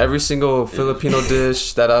 And every single Filipino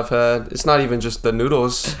dish that I've had, it's not even just the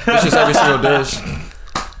noodles. It's just every single dish.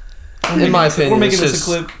 In my opinion, we're making this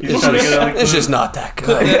a clip. It's just not that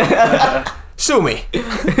good. Sue me.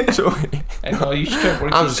 And no, you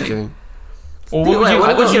should. I'm just kidding.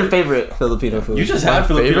 Well, what's your favorite Filipino food? You just had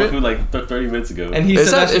Filipino food like 30 minutes ago. And he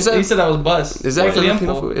said that was bus. Is that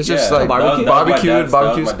Filipino food? It's just like barbecued.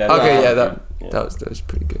 Okay, yeah, that was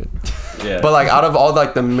pretty good. Yeah. But like out of all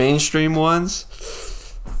like the mainstream ones,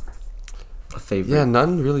 a favorite? Yeah,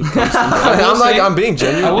 none really comes to mind. I'm being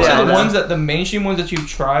genuine. I will say the mainstream ones that you've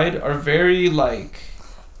tried are very like.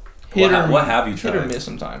 What have you tried? Hit or miss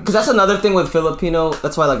sometimes. Because that's another thing with Filipino.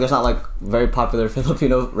 That's why like there's not like very popular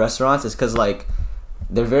Filipino restaurants. Is because like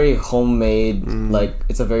they're very homemade. Like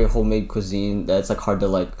it's a very homemade cuisine that's like hard to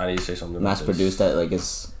like. I need to say something. Mass produce that like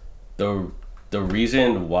is. The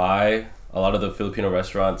reason why a lot of the Filipino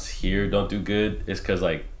restaurants here don't do good is because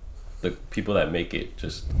like the people that make it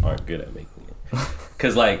just aren't good at making it.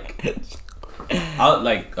 Because like,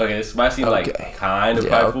 this might seem like kind of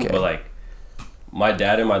prideful, but like. My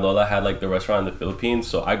dad and my Lola had like the restaurant in the Philippines,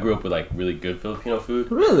 so I grew up with like really good Filipino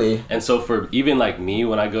food. Really? And so for even like me,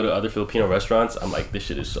 when I go to other Filipino restaurants, I'm like, this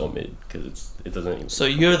shit is so mid because it doesn't even. So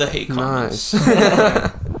you're the hate comments.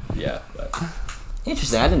 Nice. Yeah. But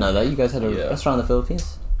interesting. I didn't know that you guys had a restaurant in the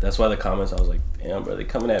Philippines. That's why the comments. I was like, damn, bro, they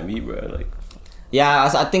coming at me, bro. Like.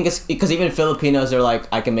 Yeah, I think it's because even Filipinos are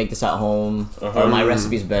like, I can make this at home, or my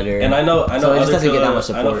recipe's better. And I know. So it just doesn't get that much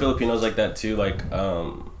support. I know Filipinos like that too. Like,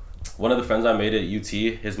 one of the friends I made at UT,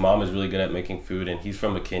 his mom is really good at making food, and he's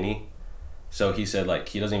from McKinney. So he said like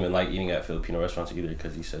he doesn't even like eating at Filipino restaurants either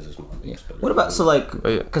because he says his mom makes better. What about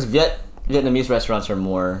because Vietnamese restaurants are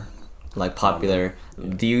more like popular. Yeah.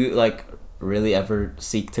 Do you like really ever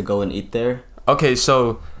seek to go and eat there? Okay,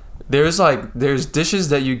 so there's dishes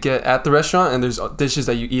that you get at the restaurant and there's dishes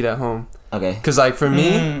that you eat at home. Okay. Because like for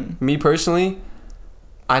me personally,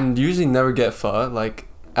 I usually never get pho like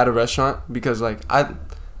at a restaurant because like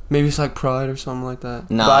maybe it's like pride or something like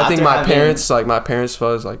that. No, but I think my parents'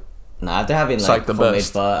 pho is like Nah, after having like the homemade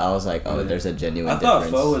pho, I was like, oh, there's a genuine difference. I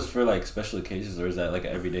thought pho was for like special occasions, or is that like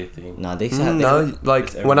an everyday thing? Nah, they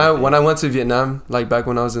like when I went to Vietnam, like back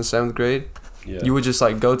when I was in 7th grade, you would just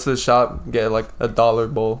like go to the shop, get like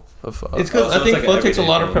 $1 bowl of pho. It's because I think pho takes a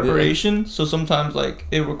lot of preparation, so sometimes like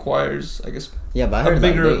it requires, I guess. Yeah, but I heard a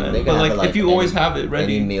bigger event. But like if you always have it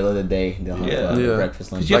ready, any meal of the day, they'll have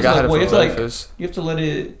breakfast, lunch. You have to let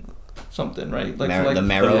it something, right? Like the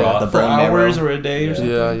marrow, the for hours or a day or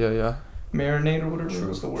something. Yeah. Marinate or whatever.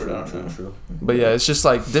 What's the word? I don't know. True. But yeah, it's just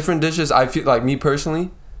like different dishes. I feel like me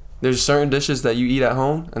personally, there's certain dishes that you eat at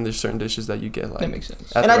home, and there's certain dishes that you get like. That makes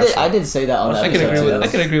sense. And I did say that on that episode. I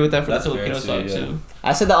can agree with that for the Filipino side too.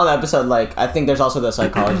 I said that on the episode. Like, I think there's also the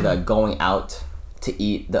psychology that going out to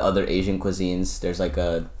eat the other Asian cuisines, there's like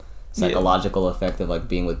a psychological effect of like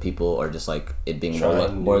being with people, or just like it being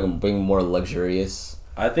more luxurious.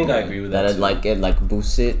 I think I agree with that. That it like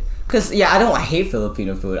boosts it. Cause I hate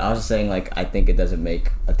Filipino food. I was just saying like I think it doesn't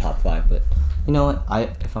make a top 5, but you know what?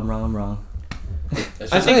 If I'm wrong, I'm wrong.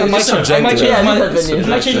 I think I might change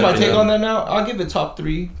my take on that now. I'll give it top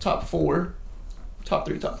 3, top 4. Top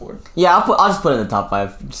 3, top 4. Yeah, I'll just put it in the top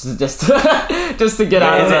 5, just to get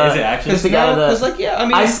out of the. Is it actually? Just to get out of the.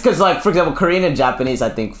 Because like for example, Korean and Japanese, I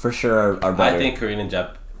think for sure are better. I think Korean,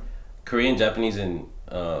 Japanese, and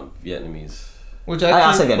Vietnamese. Which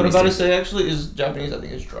actually, what I'm about to say actually is Japanese. I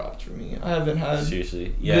think has dropped for me. I haven't had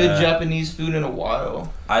good Japanese food in a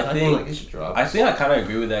while. I feel like it should drop. I think I kind of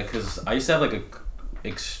agree with that because I used to have like a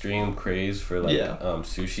extreme craze for like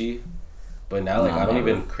sushi, but now like I don't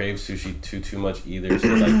even crave sushi too much either. So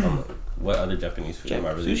like, what other Japanese food am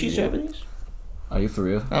I really Sushi's eating? Japanese? Are you for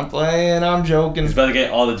real? I'm playing. I'm joking. He's about to get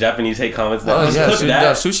all the Japanese hate comments now.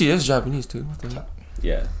 Sushi is Japanese too.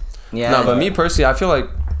 Yeah. No, but me personally, I feel like.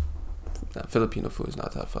 Filipino food is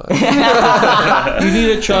not top 5. You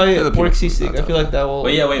need to try pork sisig. I feel like that will.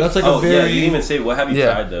 Wait. That's like you didn't even say what have you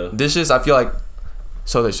tried though? Dishes. I feel like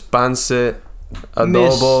so there's pancit,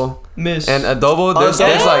 adobo, and adobo. There's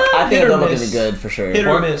like I think adobo is good for sure.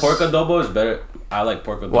 Pork adobo is better. I like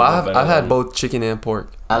pork adobo. Well, I've had both chicken and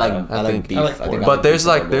pork. I like beef. But there's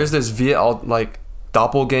this Viet like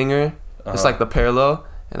doppelganger. It's like the parallel,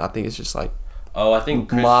 and I think it's just like I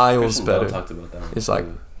think miles better. Talked about that. It's like.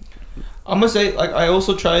 I'm gonna say like I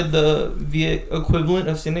also tried the Viet equivalent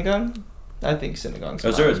of sinigang. I think sinigang's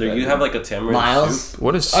better. Do you have like a tamarind soup?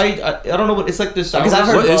 What is? I don't know what it's like. The sour.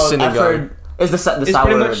 What is sinigang? I've heard it's the sour.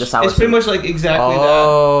 It's pretty much like exactly that.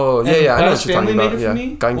 Oh yeah, I know what you're talking about. Made it for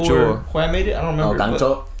me, or Hua made it. I don't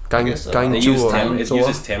remember. It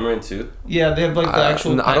uses tamarind too. Yeah, they have like the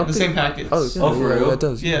actual the same package. Oh, for real?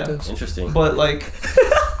 Yeah, it does. Interesting. But like.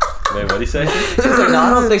 Wait, what did he say? He's like, no, I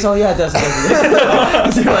don't think so. Yeah, it does.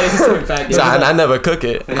 I never cook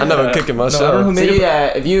it. I never cook it myself. No,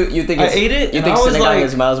 if you think I ate it, you think sinigang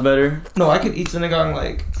is miles better? No, I could eat sinigang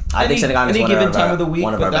like I think sinigang is any given time of the week,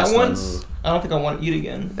 one of but our that best one, ones. I don't think I want to eat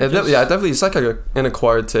again. Definitely, it's like an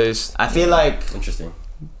acquired taste. I feel like interesting.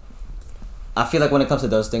 I feel like when it comes to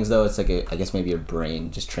those things though, it's like I guess maybe your brain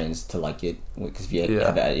just trains to like it because if you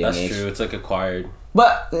have it at a young age. That's true. It's like acquired.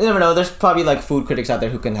 But you never know. There's probably like food critics out there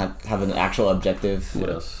who can have an actual objective. What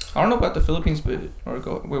else? I don't know about the Philippines bit where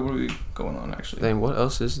were we going on actually? Dang, what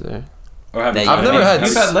else is there? Or I've never had.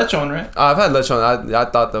 You've had lechon, right? I've had lechon. I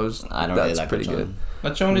thought that was. I don't really like pretty lechon. good.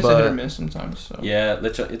 Lechon is a hit or miss sometimes. So. Yeah,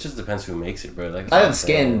 lechon. It just depends who makes it, bro. Like I have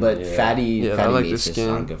skin, but fatty like beef is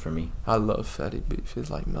not good for me. I love fatty beef. It's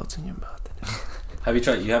like melts in your mouth. Have you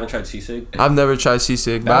tried? You haven't tried sisig? I've never tried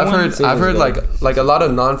sisig, but I've heard like a lot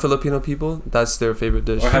of non-Filipino people. That's their favorite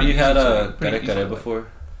dish. Or have you had kare-kare before?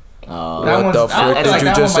 What the frick did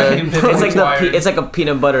you just say? It's like a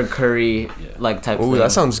peanut butter curry like type. Ooh,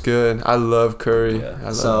 that sounds good. I love curry. Yeah.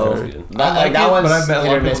 I love curry. That one's hit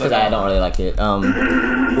or miss because I don't really like it.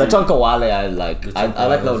 Lechon kawale I like. I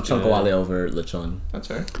like lechon kawale over lechon. That's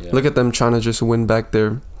fair. Yeah. Look at them trying to just win back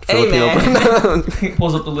their Filipino. He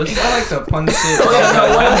pulls up the list. I like to punch it.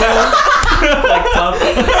 Like top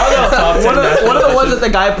one of the ones that the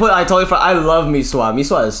guy put, I totally forgot. I love miswa.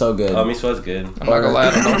 Miswa is so good. Oh, miswa is good. I'm not gonna lie,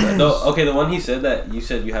 I don't know that. No, okay, the one he said that you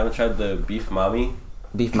said you haven't tried the beef mami.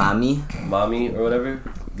 Beef mami? Mami or whatever.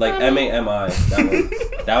 Like M-A-M-I. That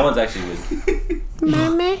one. That one's actually good.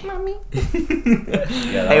 Mami.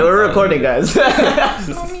 Yeah, hey, we're recording, guys.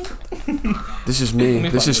 This is me.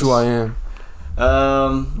 This is who I am.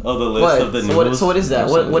 The list of the noodles. So what is that?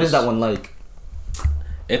 What is that one like?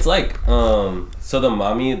 It's like so the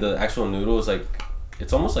mami, the actual noodle is like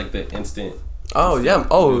it's almost like the instant. Oh yeah.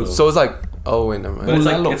 Oh, noodle. So it's like wait, never mind. But it's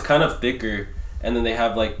like it's kind of thicker, and then they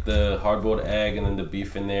have like the hard-boiled egg and then the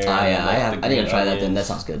beef in there. I need to try that then. That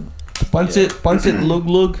sounds good. Pancit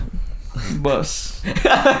lug. Bus.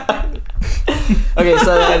 Okay,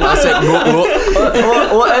 so then I said,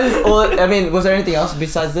 I mean, was there anything else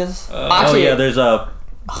besides this? Actually, there's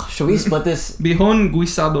should we split this? Bihon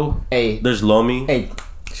guisado. Hey, there's lomi. Hey,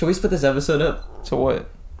 should we split this episode up? So what?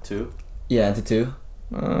 2? Yeah, into 2.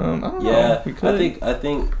 I don't know. Yeah, We could. I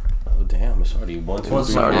think. Oh damn! It's already 1, 2,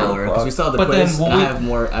 3, 4 because we still have the But quiz. then And I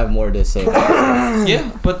have more to say.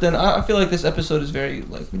 Yeah, but then I feel like this episode is very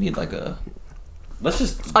like we need like a. Let's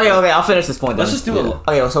just. Okay, I'll finish this point. Let's just do it.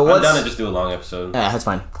 Okay, so what's? I'm down to just do a long episode. Yeah, that's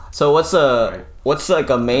fine. So what's like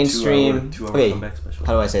a mainstream? 2 hour okay, comeback special.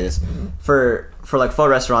 how do I say this? For like pho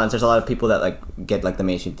restaurants, there's a lot of people that like get like the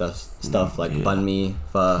mainstream stuff like banh mi,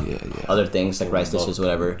 pho, other things like rice dishes,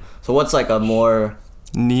 whatever. So what's like a more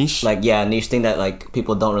niche? Like niche thing that like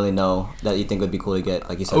people don't really know that you think would be cool to get,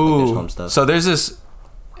 like you said, like dish home stuff. So there's this.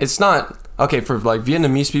 It's not okay for like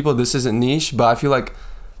Vietnamese people. This isn't niche, but I feel like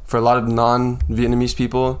for a lot of non-Vietnamese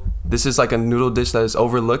people, this is like a noodle dish that is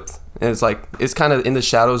overlooked, and it's kind of in the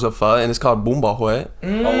shadows of pho, and it's called bún bò Huế.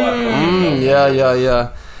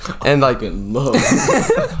 Yeah. And like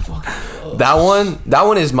that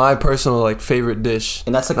one is my personal like favorite dish.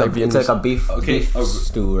 And that's like it's like a beef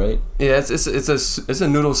stew, right? Yeah, it's a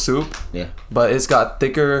noodle soup. Yeah. But it's got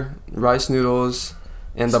thicker rice noodles.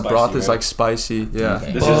 And the Spicy, broth is right? like spicy, yeah.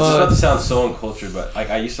 Okay. This is about to sound so uncultured, but like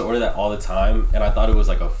I used to order that all the time, and I thought it was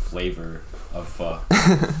like a flavor of pho.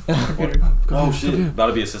 Oh shit! About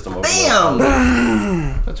to be a system overload.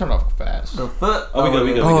 Damn! That turned off fast. We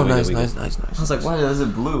good. Oh, nice. I was like, why is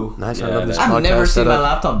it blue? Nice. Yeah, I love this podcast. I've never seen my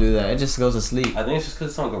laptop do that. It just goes to sleep. I think it's just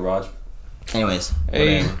because it's on Garage. Anyways.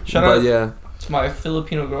 Hey, shout out yeah. to my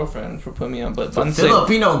Filipino girlfriend for putting me on. But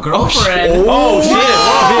Filipino girlfriend? Oh shit!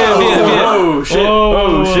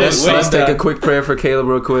 Oh shit! Let's take a quick prayer for Caleb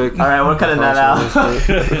real quick. Alright, we're cutting that out.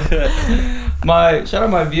 Shout out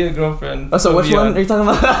my Via girlfriend. Oh, so which one are you talking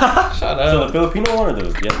about? Shout So out. the Filipino one or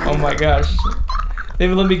the Oh my gosh.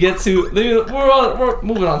 Let me get to. We're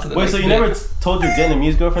moving on to the Wait, next so you bit. never told your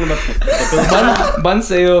Vietnamese girlfriend about the Filipino?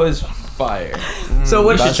 Banseo is fire. So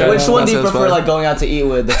which one do you Banseo's prefer, fine. like going out to eat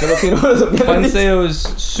with, the Filipino or the Vietnamese? Banseo is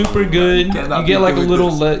super good. You get like a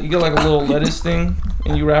little lettuce thing,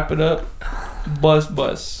 and you wrap it up. Bus.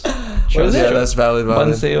 What is Yeah, it? that's valid.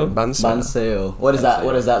 Banseo. Banseo. What is that?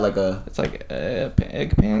 What is that like a? It's like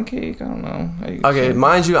egg pancake. I don't know. Okay,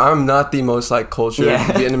 mind you, I'm not the most like cultured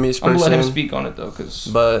Vietnamese I'm gonna let him person. speak on it though, cause.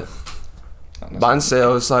 But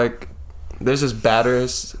banseo is like there's this batter.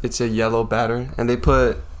 It's a yellow batter, and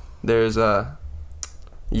there's a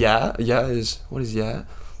what is yeah?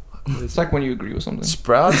 It's like when you agree with something.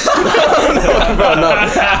 Sprouts?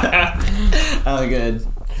 Oh, good.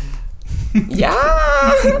 Yeah.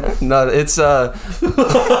 No, it's Clip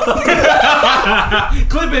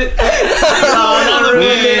it.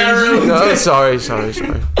 no, sorry.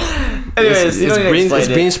 Anyways, It's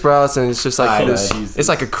bean sprouts, and it's just like this. Jesus. It's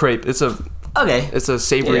like a crepe. It's a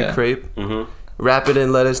savory crepe. Mm-hmm. Wrap it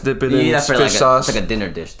in lettuce, dip it in that's for fish sauce. It's like a dinner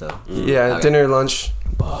dish though. Yeah, dinner, lunch.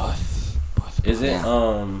 Is it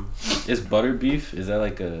is butter beef? Is that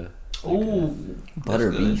like a Ooh, butter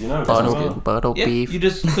beef? You know Butter yeah, beef. you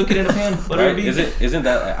just cook it in a pan. Butter right? beef. Isn't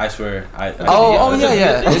that? I swear. Oh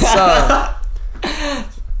yeah. It's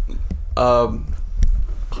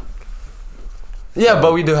yeah,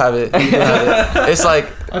 but we do have it. It's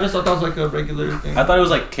like I just thought that was like a regular thing. I thought it was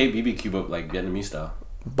like KBBQ, but like Vietnamese style.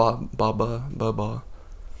 Baba.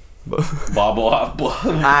 Alright,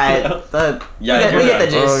 we get the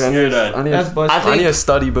gist. You're done. I need to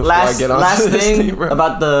study before I get on last this thing thing, bro.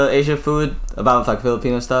 about the Asian food, about like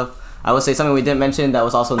Filipino stuff. I would say something we didn't mention that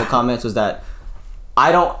was also in the comments was that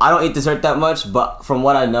I don't eat dessert that much, but from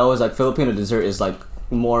what I know is like Filipino dessert is like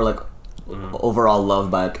more like overall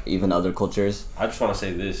loved by like, even other cultures. I just want to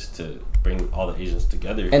say this to bring all the Asians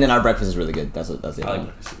together. And then our breakfast is really good. That's the I other like one.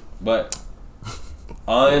 breakfast, but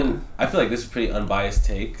I feel like this is a pretty unbiased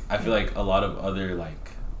take. I feel like a lot of other like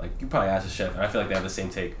you probably asked a chef, and I feel like they have the same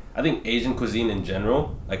take. I think Asian cuisine in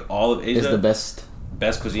general, like all of Asia, is the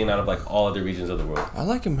best cuisine out of like all other regions of the world. I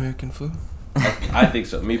like American food. I think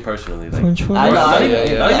so. Me personally, like French food? not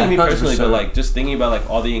even me 100%. personally, but like just thinking about like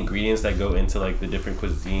all the ingredients that go into like the different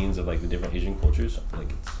cuisines of like the different Asian cultures.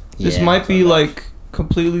 Like This might be like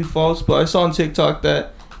completely false, but I saw on TikTok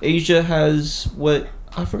that Asia has what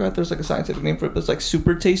I forgot. There's like a scientific name for it, but it's like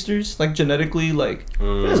super tasters, like genetically, like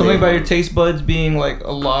something about your taste buds being like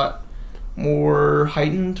a lot more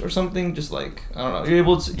heightened or something. Just like I don't know, you're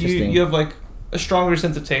able to you have like a stronger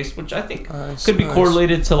sense of taste, which I think could be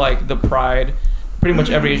correlated to like the pride pretty much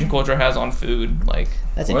every Asian culture has on food. Like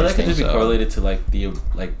That's or that could interesting. just be correlated to like the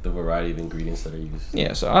variety of ingredients that are used.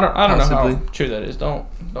 Yeah, so I don't know how true that is. Don't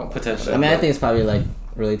Potentially. I mean, I think it's probably like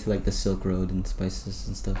relate to like the Silk Road and spices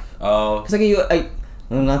and stuff? Oh. Cause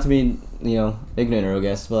not to be ignorant or I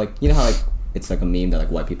guess, but like you know how like it's like a meme that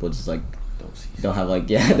like white people just like don't have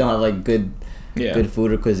good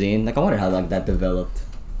food or cuisine. Like I wonder how like that developed.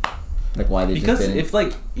 Like why they because just didn't. if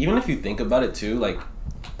like even if you think about it too, like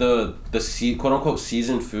the quote unquote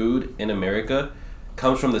seasoned food in America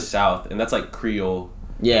comes from the South, and that's like Creole.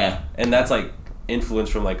 Yeah. And that's like influence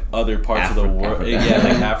from like other parts of the world. Yeah,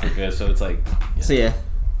 like Africa. So it's like. Yeah. So yeah.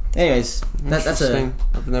 Anyways, that's a.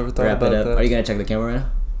 I've never thought wrap about it up. that. Are you gonna check the camera right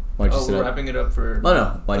now? Why'd you sit we're up? wrapping it up for.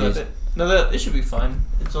 Oh no! It should be fine.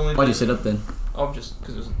 It's only. Why'd you sit up then? Oh, just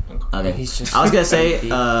because it was uncomfortable. Okay. I was gonna say,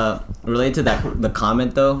 related to that, the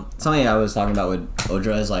comment though, something I was talking about with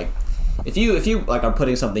Odra is like, if you like are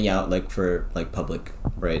putting something out like for like public,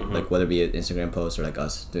 right? Mm-hmm. Like whether it be an Instagram post or like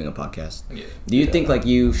us doing a podcast. Yeah. Do you think like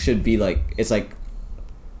you should be like it's like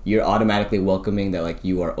you're automatically welcoming that like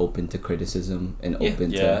you are open to criticism and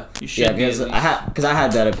open to you should because I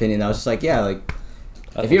had that opinion. I was just like like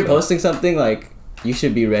if you're posting something like you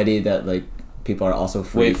should be ready that like people are also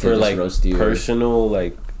free to for just like roast you personal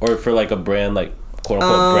like or for like a brand like quote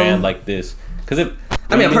unquote brand like this because if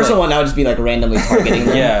I mean a personal one I would just be like randomly targeting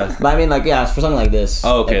them. Yeah, but I mean like for something like this.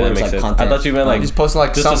 Oh, okay, like, that makes like sense. Content. I thought you meant like just posting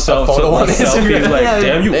like just some photo on Instagram. Like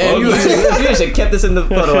damn you you should have kept this in the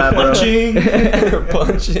photo app, bro.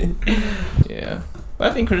 Punching. Yeah,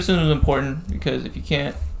 but I think criticism is important because if you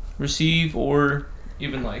can't receive or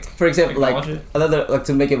even like for example like it. another like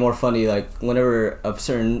to make it more funny like whenever a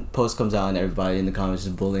certain post comes out and everybody in the comments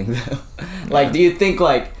is bullying them like do you think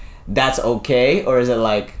like that's okay or is it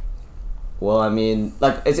like well I mean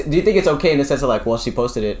like do you think it's okay in the sense of like well she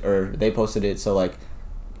posted it or they posted it so like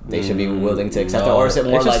they should be willing to accept it or is it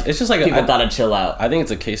more it's just like people gotta chill out? I think it's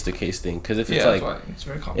a case to case thing because if it's like it's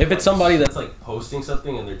very complex. if it's somebody that's like posting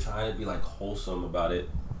something and they're trying to be like wholesome about it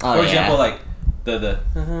for example like the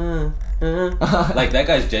like that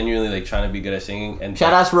guy's genuinely like trying to be good at singing and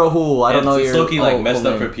shout out to Rahul. I don't know it's Loki like messed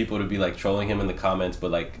up for people to be like trolling him in the comments but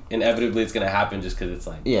like inevitably it's gonna happen just because it's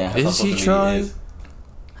like is he trying?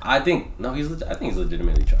 I think he's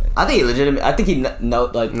legitimately trying. I think he reads it and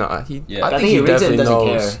doesn't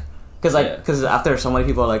care. Because after so many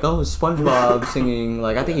people are like, oh, SpongeBob singing,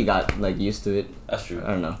 like I think he got like used to it. That's true. I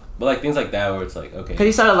don't know. But like things like that where it's like okay. Because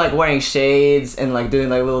he started like wearing shades and like doing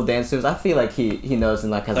like little dance moves. I feel like he knows and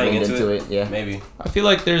like has leaned into it. Yeah. Maybe. I feel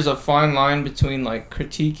like there's a fine line between like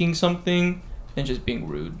critiquing something and just being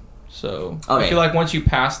rude. So I feel like once you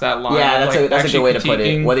pass that line, that's a good way to put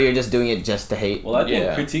it. Whether you're just doing it just to hate. Well, I think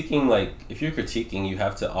critiquing, like if you're critiquing, you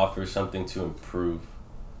have to offer something to improve,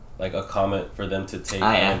 like a comment for them to take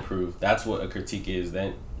and improve. That's what a critique is.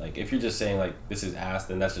 Then, like if you're just saying like this is ass,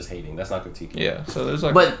 then that's just hating. That's not critiquing. Yeah. So there's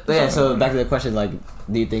like. But so back to the question, like,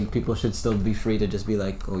 do you think people should still be free to just be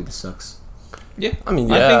like, oh, this sucks? Yeah. I mean,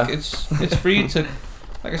 I think it's free to,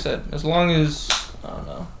 like I said, as long as I don't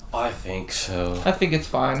know. I think so. I think it's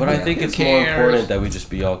fine. But I think it's more important that we just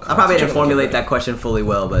be all. I probably didn't formulate that question fully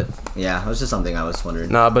well, but yeah, it was just something I was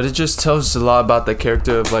wondering. Nah, but it just tells us a lot about the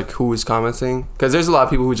character of like who is commenting. Because there's a lot of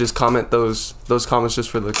people who just comment those comments just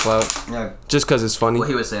for the clout. Yeah. Just because it's funny. Well,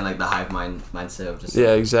 he was saying like the hive mindset of just.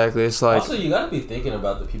 Yeah, exactly. It's like. Also, you gotta be thinking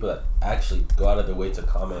about the people that actually go out of their way to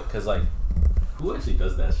comment, because like, who actually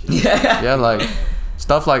does that shit? Yeah, like.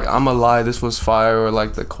 Stuff like I'm a lie, this was fire, or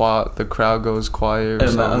like the crowd goes quiet, or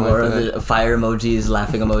something or like that. The fire emojis,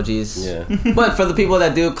 laughing emojis. Yeah. But for the people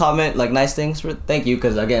that do comment like nice things, thank you,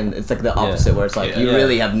 because again, it's like the opposite where it's like you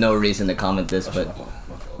really have no reason to comment this, but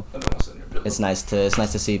it's nice to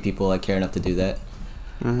see people like care enough to do that.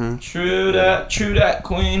 Mm-hmm. True that,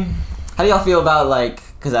 queen. How do y'all feel about like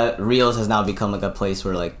because Reels has now become like a place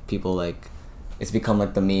where like people like. It's become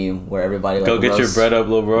like the meme where everybody like go get your bread up,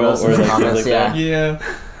 little bro, or like comments, yeah.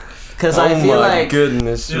 Because I feel like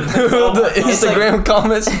goodness, the Instagram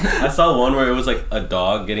comments. I saw one where it was like a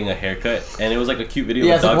dog getting a haircut, and it was like a cute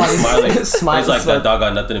video of a dog smiling. It's like that dog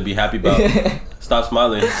got nothing to be happy about. Stop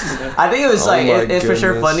smiling. I think it was like it's for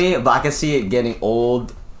sure funny, but I can see it getting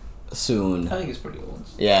old soon. I think it's pretty old.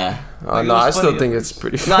 Yeah. No, I still think it's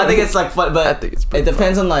pretty funny. No, I think it's like fun, but I think it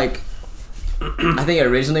depends on like. I think it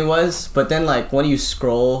originally was, but then like when you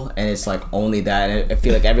scroll and it's like only that, and I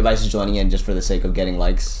feel like everybody's just joining in just for the sake of getting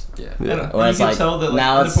likes. Yeah. Or you can tell that like,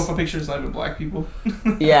 now the profile picture is not even black people.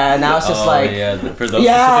 Yeah, now it's just like for those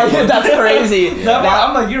that's crazy. Now,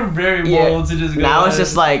 I'm like you're very bold to just go. Now it's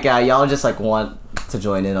just like y'all just like want to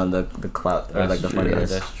join in on the clout or like the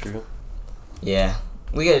funniness. That's true. Yeah.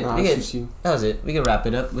 We could. That was it. We could wrap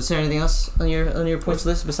it up. Was there anything else on your points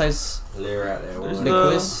list besides the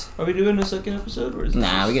quiz? Are we doing a second episode? Or is we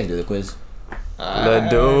gotta do the quiz. Let's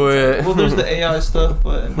do it. Well, there's the AI stuff,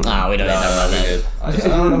 but nah, we don't need that. I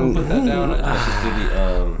don't know who put that down. Let's just do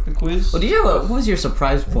the quiz. Well, what was your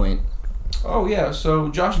surprise point? Oh yeah, so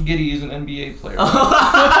Josh Giddey is an NBA player.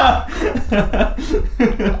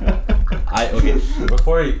 Okay,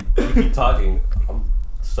 before you keep talking, I'm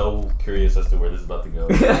so curious as to where this is about to go.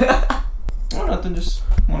 Oh, nothing. Just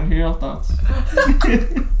want to hear your thoughts.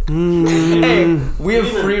 Hey, we have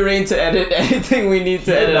free reign to edit anything we need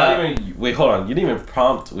to edit out. Wait, hold on. You didn't even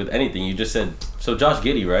prompt with anything. You just said, so Josh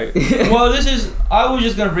Giddey, right? Well, I was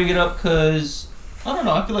just going to bring it up because, I don't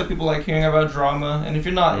know, I feel like people like hearing about drama. And if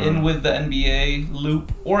you're not in with the NBA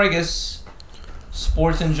loop, or I guess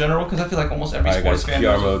sports in general, because I feel like almost every sports fan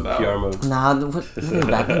knows about. PR mode. Nah, nothing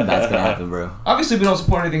bad's going to happen, bro. Obviously, we don't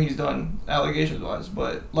support anything he's done, allegations-wise,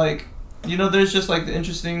 but, like, you know, there's just, like, the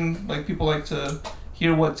interesting, like, people like to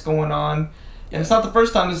hear what's going on. And it's not the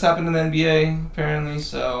first time this happened in the NBA, apparently,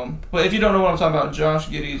 so. But if you don't know what I'm talking about, Josh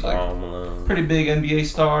Giddey's, like, pretty big NBA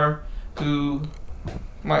star who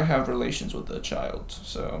might have relations with a child,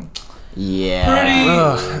 so.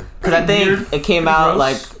 Yeah. Because I think weird, it came out,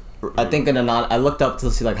 gross. like, I think I looked up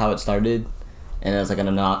to see, like, how it started. And it was like an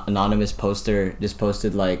anonymous poster just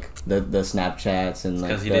posted like the Snapchats and like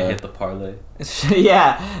because he didn't hit the parlay.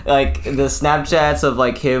 Yeah, like the Snapchats of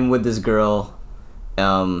like him with this girl,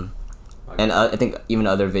 and I think even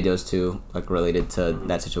other videos too, like related to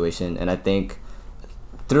that situation. And I think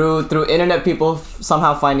through internet people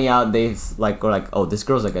somehow finding out were like, oh, this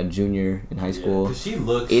girl's like a junior in high school. 'Cause she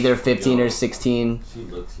looks either 15 or 16. She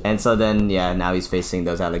looks young. And so then now he's facing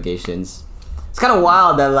those allegations. It's kind of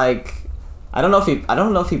wild that like. I don't know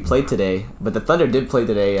if he played today, but the Thunder did play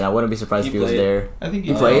today, and I wouldn't be surprised if he was there. I think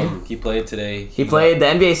he played. He played today. He played. The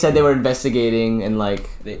NBA said they were investigating and like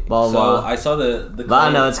blah blah. So I saw the. But I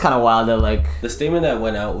don't know. It's kind of wild that like the statement that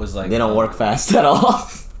went out was like they don't work fast at all.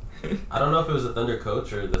 I don't know if it was the Thunder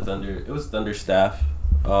coach or the Thunder. It was Thunder staff.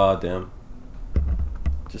 Oh damn.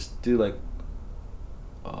 Just do like.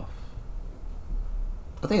 Off.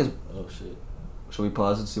 I think it's. Oh shit. Should we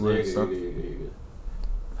pause and see where it's up?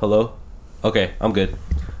 Hello. Okay, I'm good.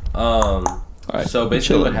 Alright, so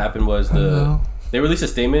basically what happened was they released a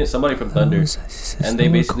statement, somebody from Thunder, and they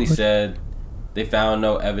basically said they found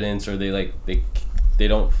no evidence or they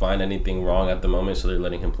don't find anything wrong at the moment, so they're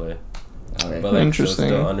letting him play. Okay. But like, interesting. so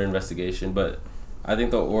it's still under investigation. But I think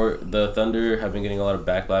the Thunder have been getting a lot of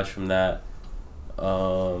backlash from that.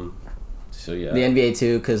 So yeah. The NBA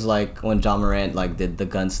too, because like when John Morant like did the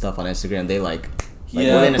gun stuff on Instagram, they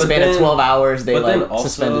within a span of 12 hours they like also,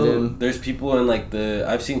 suspended him. There's people in like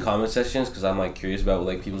I've seen comment sections because I'm like curious about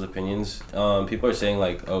like people's opinions. People are saying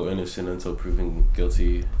like, oh, innocent until proven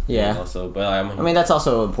guilty. Yeah. Also, but I mean that's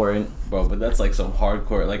also important, bro. But that's like some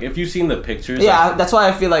hardcore. Like if you've seen the pictures. Yeah, like, that's why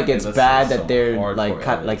I feel like it's bad that they're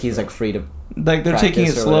like he's like free to. Like they're taking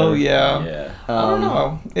it slow. Yeah. Yeah. I don't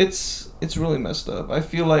know. It's really messed up. I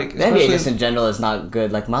feel like the NBA just in general is not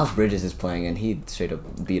good. Like Miles Bridges is playing and he straight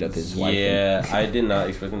up beat up his wife. Yeah, I did not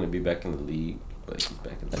expect him to be back in the league, but he's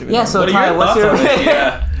back in the league. Yeah, so Ty, what's your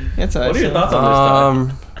what are your thoughts on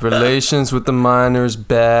this? Relations with the minors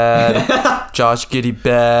bad. Josh Giddey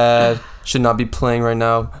bad. Should not be playing right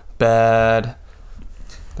now. Bad.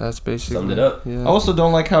 That's basically summed it up. Yeah. I also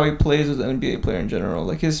don't like how he plays as an NBA player in general.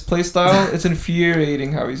 Like his play style, it's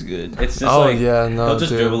infuriating how he's good. It's just he'll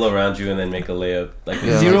just dude. dribble around you and then make a layup. Like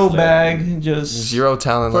zero bag, just zero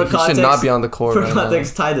talent. Like, he should not be on the court. For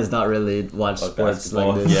context, Ty does not really watch sports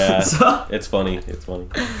like this. Yeah, so. It's funny.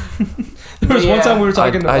 There was one time we were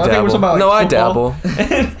talking. I think we were talking about I dabble.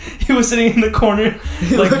 And he was sitting in the corner,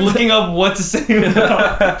 like looking up what to say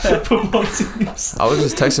about football teams. I was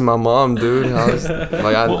just texting my mom, dude. I was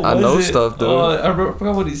like, I know stuff, dude. I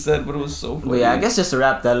forgot what he said, but it was so funny. Well, yeah, I guess just to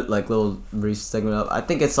wrap that like little brief segment up, I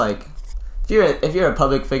think it's like if you're a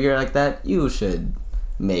public figure like that, you should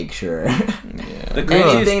make sure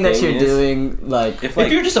anything that you're doing, like if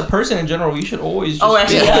you're just a person in general, you should always.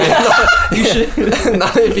 Just you should.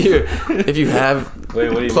 Not if you have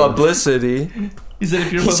publicity. He said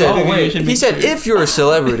if you're he said if you're a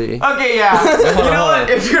celebrity. Okay, yeah. You know what?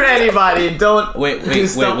 If you're anybody, don't wait.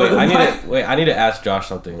 I need to ask Josh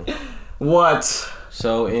something. What?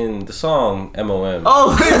 So in the song MOM.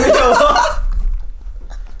 Oh.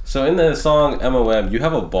 So in the song MOM, you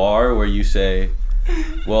have a bar where you say,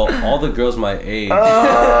 well, all the girls my age,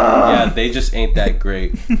 yeah, they just ain't that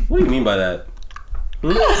great. What do you mean by that? Yeah,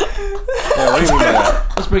 what do you mean by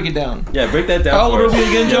that? Let's break it down. Yeah, break that down. How old are we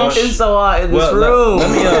again, Josh? It's so hot in this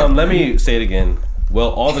room. Let me say it again. Well,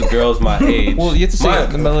 all the girls my age. Well, you have to say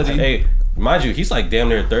the melody. Hey, mind you, he's like damn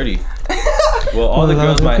near 30. Well, all the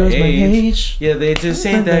girls my age, yeah, they just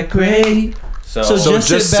ain't that great. So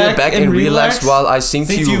just sit back and relax while I sing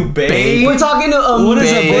to you, babe. We're talking to what is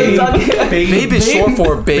babe. Babe is short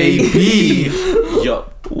for baby. Yo.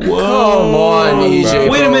 Whoa. Come on, EJ.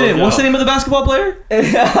 Wait a minute. What's the name of the basketball player?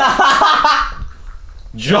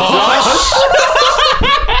 Josh.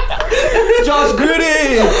 Josh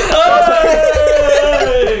Goody.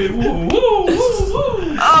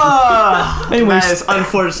 Anyways, that is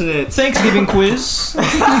unfortunate. Thanksgiving quiz.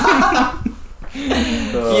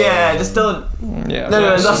 Yeah, just don't. Yeah,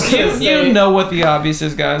 no, you know what the obvious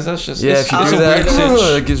is, guys. That's just if you do that,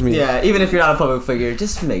 it gives me. Yeah, even if you're not a public figure,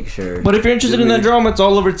 just make sure. But if you're interested in that drama, it's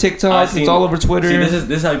all over TikTok. It's all over Twitter. See, this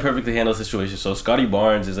is how you perfectly handle the situation. So Scotty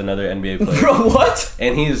Barnes is another NBA player. Bro, what?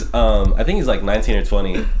 And he's I think he's like 19 or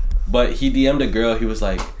 20, but he DM'd a girl. He was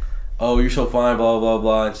like, "Oh, you're so fine," blah blah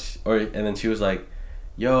blah, and then she was like,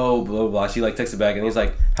 "Yo," blah blah blah. She like texted back, and he's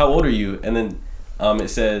like, "How old are you?" And then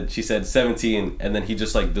she said 17, and then he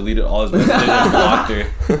just like deleted all his messages and blocked her.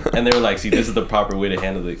 And they were like, "See, this is the proper way to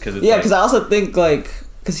handle it." Because I also think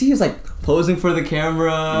because he was like posing for the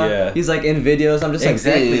camera. Yeah, he's like in videos. I'm just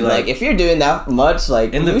exactly dude, like if you're doing that much,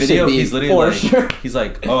 like in the video, he's literally sure. He's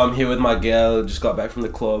like, "Oh, I'm here with my gal. Just got back from the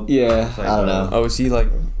club." Yeah, like, I don't know. Oh, is he like?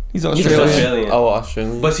 He's Australian. Oh,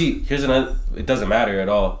 Australian. But see, here's another. It doesn't matter at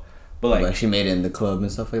all. But like she made it in the club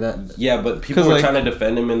and stuff like that. Yeah, but people were trying to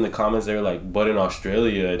defend him in the comments. They were like, "But in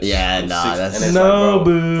Australia, that's no like,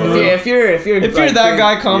 boo." If you're like, that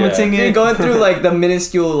guy commenting you're going through like the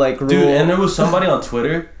minuscule like rule. Dude, and there was somebody on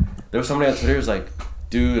Twitter. Who was like,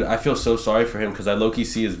 "Dude, I feel so sorry for him because I low key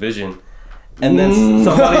see his vision." And then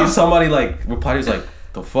somebody like replied, he was like,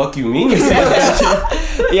 "The fuck you mean?"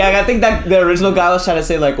 Yeah, I think that the original guy was trying to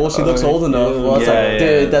say like, "Well, she looks old enough." Well, it's like,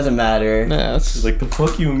 dude, it doesn't matter. Yeah, it's like the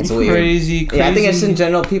fuck you mean. It's weird. Crazy. Yeah, I think it's in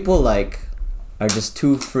general people like are just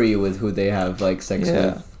too free with who they have like sex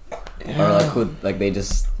with, or like who like they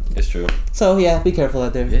just. It's true. So yeah, be careful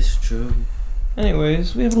out there. It's true.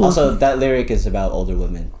 Anyways, we have also that lyric is about older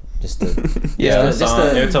women. Just to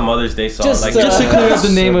it's a Mother's Day song. Just to clear up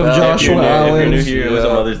the name of Joshua Allen. If you're new here, it was a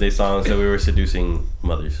Mother's Day song, so we were seducing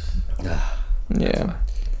mothers. Yeah.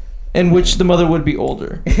 And which the mother would be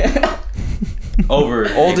older. Older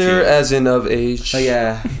 18. As in of age. Oh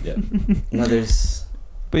yeah. Mothers.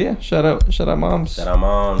 But yeah, shout out moms. Shout out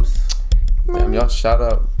moms. Damn, y'all shout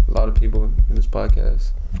out a lot of people in this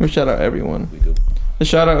podcast. We shout out everyone. We do. The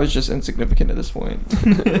shout out is just insignificant at this point.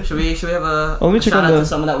 Should we have a shout out to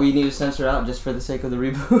someone that we need to censor out just for the sake of the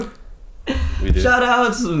reboot? We do. Shout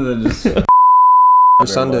outs.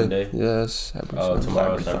 Sunday. Monday. Yes. Happy Sunday.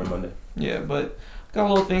 Tomorrow's Cyber Monday. Yeah, but got a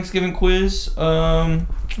little Thanksgiving quiz.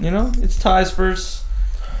 It's Ty's first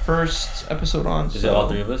episode on. Is it all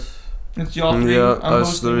three of us? It's y'all three. Yeah, I'm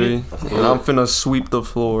us three. And I'm finna sweep the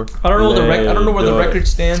floor. I don't know where the record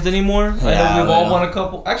stands anymore. Yeah, I know we've all won a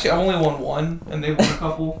couple. Actually, I've only won one, and they've won a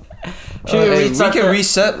couple. We can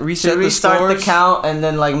reset restart the count and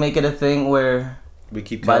then like make it a thing where we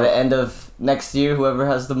keep by the end of next year, whoever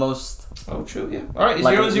has the most. Oh, true. Yeah. All right.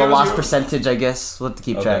 Like the lost percentage, I guess. We'll have to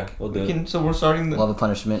keep track. We'll do it. So we're starting the. We'll have a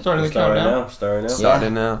punishment. Starting the count now.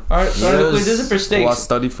 Starting now. All right. Starting the quiz. This is for stakes. I'll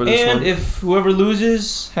study for this one. And if whoever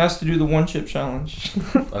loses has to do the one chip challenge.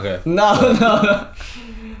 Okay. No.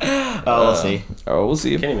 We'll see. Oh, we'll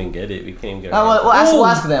see. We can't even get it. We can't even get it. We'll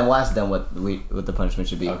ask them. We'll ask them what the punishment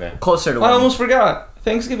should be. Okay. Closer to. I almost forgot.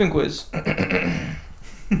 Thanksgiving quiz.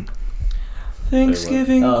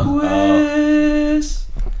 Thanksgiving quiz.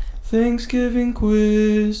 Thanksgiving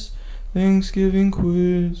quiz. Thanksgiving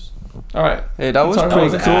quiz. All right. Hey, that was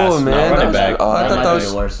pretty cool, man. I thought that was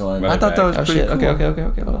the worst one. I thought that was pretty cool.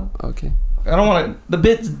 Okay. Hold on. Okay. I don't want to. The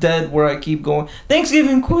bit's dead where I keep going.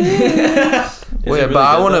 Thanksgiving quiz. Wait, but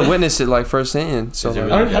I want to witness it like firsthand. So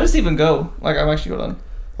how does it even go? Like I'm actually going on.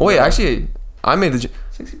 Wait, actually, I made the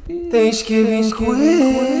Thanksgiving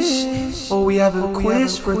quiz. Oh, we have a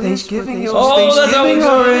quiz for Thanksgiving. It was Thanksgiving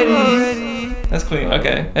already. That's clean.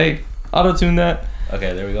 Okay. Hey, auto tune that.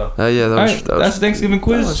 Okay, there we go. Yeah, that's Thanksgiving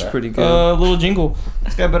quiz. That was pretty good. Little jingle.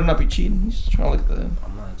 This guy better not be cheating. He's just trying to look at the.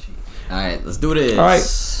 I'm not cheating. All right, let's do this. All right.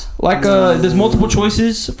 Like there's multiple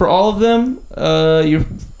choices for all of them. You're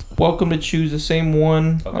welcome to choose the same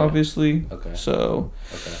one, obviously. Okay. So.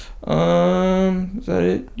 Okay. Is that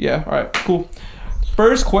it? Yeah. All right. Cool.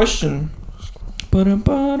 First question.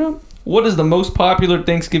 What is the most popular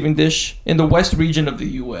Thanksgiving dish in the West region of the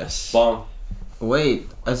U.S.? Bong. Wait,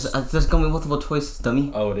 there's gonna be multiple choices,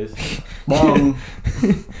 dummy. Oh, it is. Bong.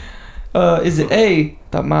 Is it A,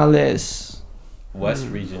 tamales, West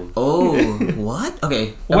region. Oh, what?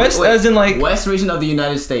 Okay. West, as in like West region of the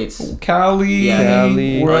United States. Cali.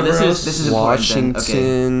 Cali. This is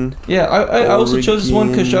Washington. Okay. Yeah, I also chose this one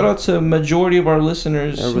because shout out to majority of our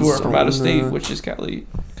listeners who are from out of state, which is Cali,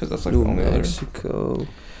 because that's like New the only Mexico. other.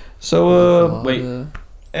 So wait,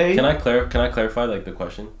 A. Can I clarify like the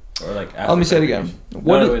question or like? Let me say it again.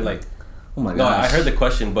 Wait, like. Oh my god. No, I heard the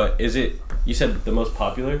question, but is it? You said the most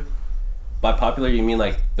popular. By popular, you mean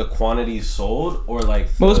like the quantities sold, or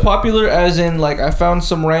like most popular, as in like I found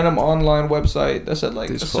some random online website that said like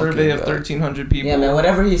a survey of 1,300 people. Yeah, man.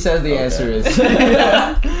 Whatever he says, the answer is.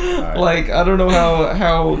 Right. Like I don't know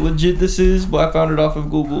how legit this is, but I found it off of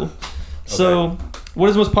Google. So, what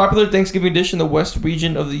is the most popular Thanksgiving dish in the West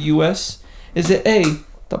region of the U.S.? Is it A,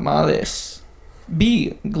 tamales,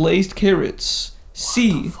 B, glazed carrots,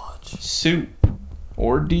 C, soup,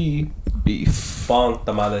 or D, beef? Bong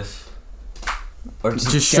tamales. Or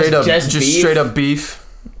just straight up beef.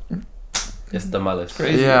 It's tamales.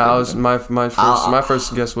 Crazy. Yeah, I was my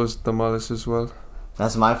first guess was tamales as well.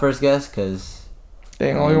 That's my first guess, cause.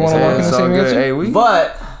 Dang, all you want to lock in the same answer? Hey,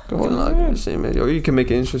 but go on, lock in the same answer. Or you can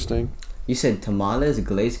make it interesting. You said tamales,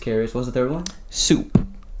 glazed carrots. What's the third one? Soup.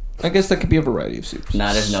 I guess that could be a variety of soups.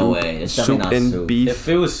 Nah, there's no way. It's definitely not soup. Beef. If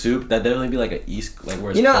it was soup, that'd definitely be like a east, like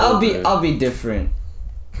where it's I'll be different.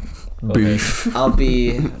 Beef. I'll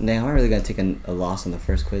be. Nah, I'm really gonna take a loss on the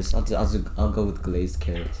first quiz. I'll go with glazed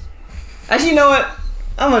carrots. Actually, you know what?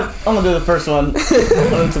 I'm gonna do the first one. On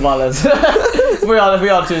the tamales. we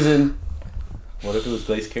all choosing. What if it was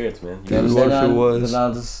glazed carrots, man? What if it was? Then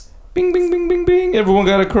I'll just. Bing, bing, bing, bing, bing. Everyone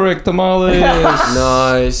got it correct. Tamales.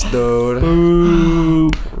 Nice, dude. Ooh.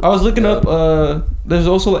 I was looking up. There's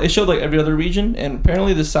also it showed like every other region, and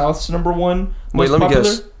apparently the South's number one. Wait, let popular.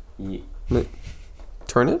 me guess.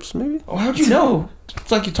 Turnips, maybe? Oh, how'd you know?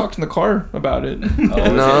 It's like you talked in the car about it. Nice.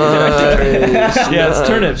 Yeah, it's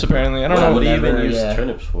turnips apparently. I don't know. What do you even use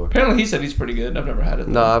turnips for? Apparently he said he's pretty good. I've never had it.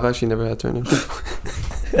 No, I've actually never had turnips.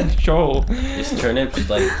 Sure. Is turnips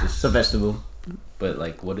like just It's a vegetable. But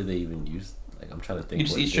like, what do they even use? Like, I'm trying to think. You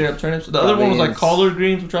just eat straight up turnips. The other one was like collard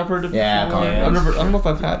greens, which I've heard of. Yeah, before. collard I don't know if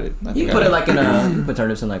I've had it. You put it like in you put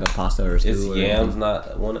turnips in like a pasta or stew. Is yams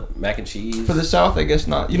not one? Mac and cheese. For the South, I guess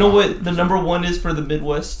not. You know what the number one is for the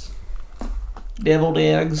Midwest? Deviled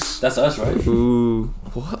eggs. That's us, right? Ooh,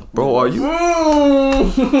 what, bro? Are you?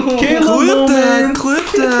 Clip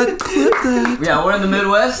that. Yeah, we're in the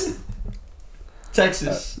Midwest.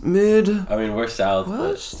 Texas. I mean, we're South.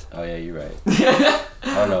 West. But, oh yeah, you're right. I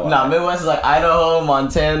don't know why. Nah, Midwest is like Idaho,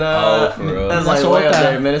 Montana. Oh, for real. That's like way up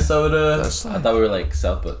there, Minnesota. I thought we were like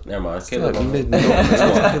South, but never mind. Okay, like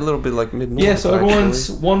a little bit like mid-north. Yeah, so everyone's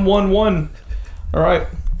 1-1-1. All right.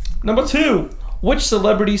 Number 2. Which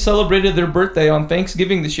celebrity celebrated their birthday on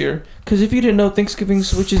Thanksgiving this year? Because if you didn't know, Thanksgiving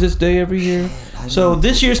switches its day every year. So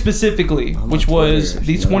this year specifically, which was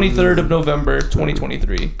the 23rd of November,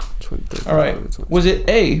 2023. All right. Was it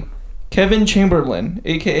A, Kevin Chamberlain,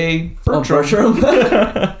 a.k.a. Bertram?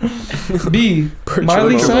 B,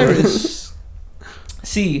 Miley Cyrus.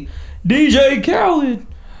 C, DJ Khaled.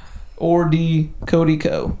 Or D, Cody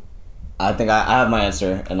Co. I think I have my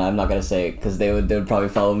answer, and I'm not gonna say it because they would probably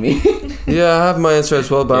follow me. Yeah, I have my answer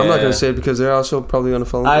as well, but I'm not gonna say it because they're also probably gonna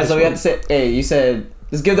follow me. Alright, so we have to say. Hey, you said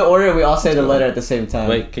let's give the order. We all say the letter at the same time.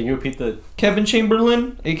 Wait, can you repeat the? Kevin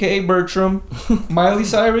Chamberlain, a.k.a. Bertram. Miley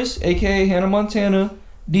Cyrus, a.k.a. Hannah Montana.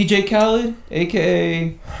 DJ Khaled,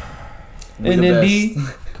 a.k.a. And then D,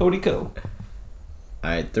 Cody Co.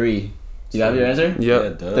 Alright, 3. You have your answer?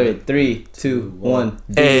 Yep. 3, 2, 1.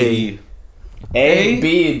 A. A,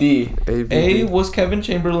 B, D. A was Kevin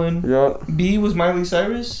Chamberlain. Yeah. B was Miley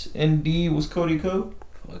Cyrus, and D was Cody Co.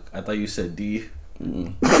 Fuck, I thought you said D.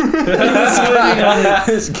 This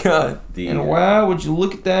guy. D. And wow, would you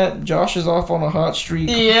look at that? Josh is off on a hot streak.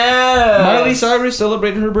 Yeah. Miley Cyrus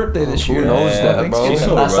celebrated her birthday this year. Who knows that, bro? She's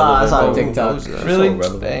so I saw it on relevant, TikTok. Really?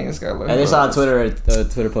 So Dang, this guy looks. I just saw on Twitter, the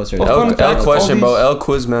Twitter poster. L question, bro. L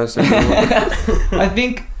Quizmaster. I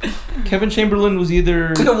think Kevin Chamberlain was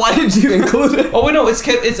either. Why did you include it? Oh wait, no, it's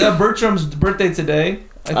Bertram's birthday today.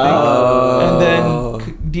 I think. And then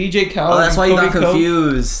DJ Khaled. Oh, that's why you got Cody Co.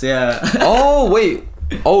 confused. Yeah. Oh wait.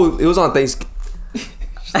 Oh, it was on Thanksgiving.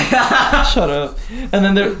 Shut up. And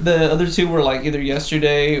then the other two were like either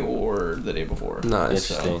yesterday or the day before.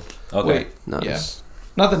 Nice. Interesting. Okay. Wait. Nice. Yeah.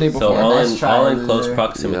 Not the day before. So that's all in close triangular.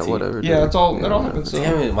 proximity. Yeah, whatever. Yeah, dude. it all happens. So.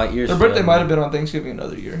 Damn it, my ears. Their birthday might have been on Thanksgiving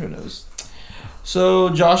another year. Who knows? So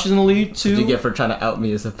Josh is in the lead. What did you get for trying to out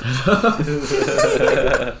me as a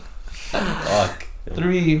pedo? Fuck.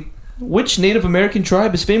 3. Which Native American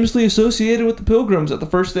tribe is famously associated with the Pilgrims at the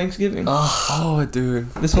first Thanksgiving? Oh, dude.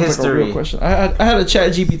 This one's like a real question. I had to chat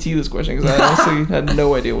GPT this question because I honestly had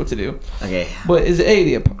no idea what to do. Okay. But is it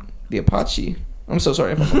A, the Apache? I'm so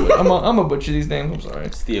sorry if I'm gonna butcher these names. I'm sorry.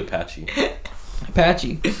 It's the Apache.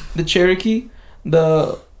 Apache. The Cherokee.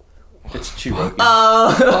 The... It's Cherokee.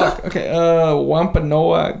 Fuck. Okay.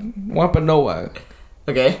 Wampanoag.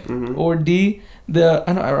 Okay. Mm-hmm. Or D,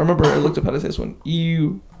 I remember I looked up how to say this one.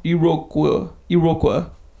 Iroquois.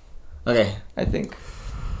 Okay. I think.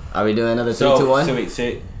 Are we doing another 3, 2, 1? So wait,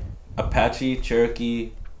 say Apache,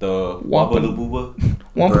 Cherokee, the Bro.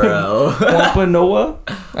 Wampanoag.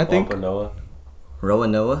 I think. Wampanoag.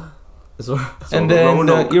 Roanoa? And then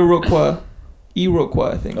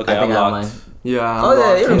Iroquois, I think. Okay, I think I'm I have locked. mine. Yeah.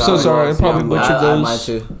 I'm so sorry. I probably butchered I have those. mine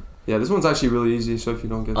too. Yeah, this one's actually really easy, so if you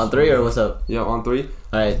don't get On 3 or what's up? Yeah, on 3.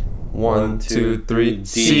 Alright. 1, 2, 3. D.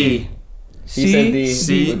 C. He said D.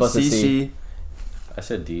 C. We both said C. I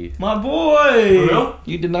said D. My boy! real?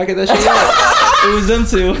 You did not get that shit right. It was them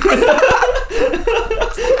two.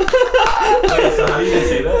 Wait, so how do you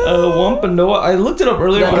say that? Wampanoag. I looked it up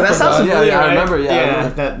earlier. Yeah, but I that sounds forgot. familiar, I right? remember, yeah.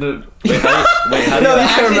 Wait, how do you No,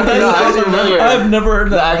 that actually does sound familiar. I've never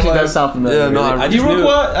heard that. That actually in my does sound familiar. Yeah, no, I just knew.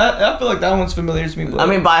 Iroquois. I feel like that one's familiar to me. But I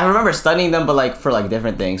mean, but I remember studying them, but like for like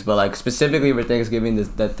different things. But like specifically for Thanksgiving,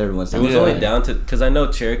 that third one It sounds was familiar. only down to because I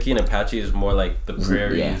know Cherokee and Apache is more like the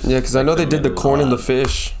prairies. Yeah. Yeah, because I know they did the middle. corn and the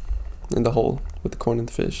fish in the hole with the corn and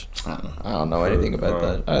the fish. I don't know anything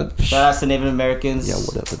about that. Shout out to Native Americans. Yeah,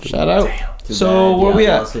 whatever. Dude. Shout out. Too So, bad. where we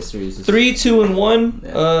at? lost history is just- 3, 2, and 1,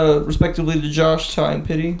 Yeah. respectively to Josh, Ty, and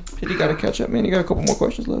Pity. Pity gotta catch up, man. You got a couple more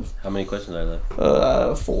questions left. How many questions are left?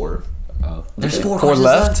 4. Oh. There's Okay. 4 Four questions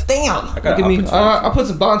left? Damn. I got Give me. opportunity. I put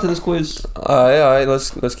some thought into this quiz. Yeah, all right,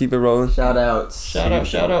 let's keep it rolling. Shout out. Shout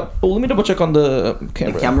out. Oh, let me double check on the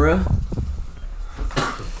camera. Camera.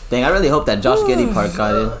 Dang, I really hope that Josh Getty part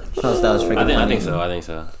got in. That was freaking I funny. think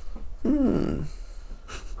so.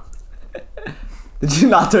 Did you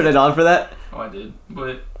not turn it on for that? Oh, I did,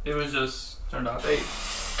 but it was just turned off. Hey,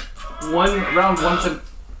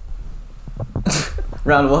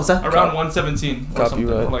 round 117 or something,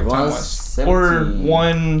 Copyright. like time wise, or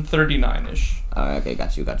 139 ish. Alright, okay,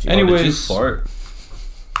 got you. Anyways. Did you fart?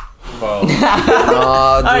 Bro.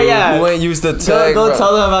 Nah, dude, yeah. we ain't used the tech. Go bro.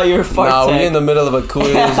 tell them about your fart Nah, tech. we in the middle of a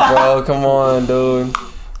quiz, bro. Come on, dude.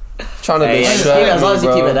 Trying to Hey, distract me, as long as you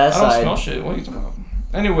keep it bro. that I don't side. smell shit. What are you talking about?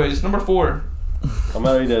 Anyways, number 4. I'm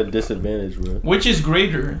already at a disadvantage, bro. Which is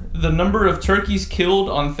greater, the number of turkeys killed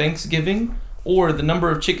on Thanksgiving or the number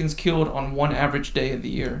of chickens killed on one average day of the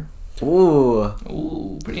year? Ooh,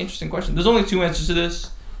 Ooh, pretty interesting question. There's only 2 answers to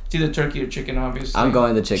this. It's either turkey or chicken, obviously. I'm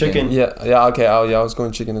going the chicken. Chicken. Yeah, okay. I was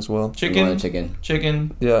going chicken as well. I'm going Chicken, the chicken.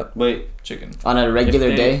 chicken, Yeah. Wait. chicken. On a regular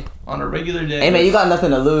If they- day. On a regular day. Hey man, you got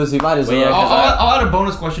nothing to lose. You might as Wait, well. yeah, I'll add a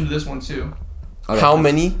bonus question to this one too. Okay. How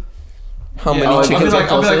many? How Yeah, many I'll be chickens?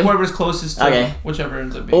 like, are I'll be like closer? whoever's closest to Okay. whichever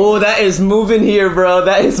ends up being. Oh, that is moving here, bro.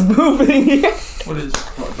 That is moving here. What is?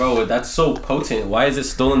 Bro, that's so potent. Why is it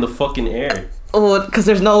still in the fucking air? Oh, because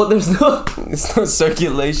there's no. There's no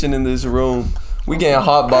circulation in this room. We getting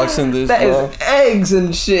hotbox in this, That bro. is eggs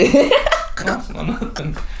and shit. No,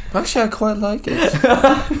 nothing. Actually, I quite like it.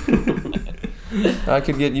 I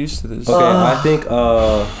could get used to this. Okay, I think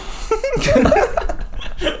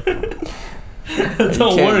It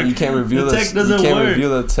don't work. You can't reveal The this. tech doesn't you can't work.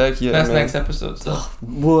 reveal the tech yet, That's man. next episode stuff.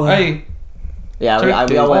 Whoa. Hey, Yeah, we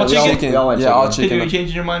all All went chicken? we all went Yeah, all chicken. Peter, chicken. you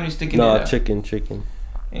changing your mind? You sticking no it out? chicken.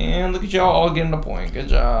 And look at y'all all getting the point. Good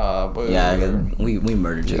job. Yeah, we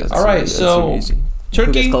murdered you. Yeah, guys. that's- All right, that's so- too easy. Who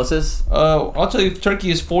gets Turkey. closest? I'll tell you,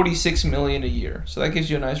 turkey is 46 million a year, so that gives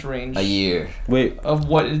you a nice range A year Wait, of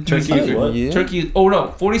what turkey is what? Yeah. Turkey. Oh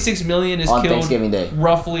no, 46 million is on killed Thanksgiving Day.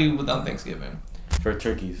 roughly without Thanksgiving. For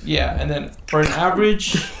turkeys. Yeah, and then for an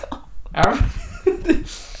average, an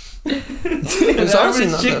honestly average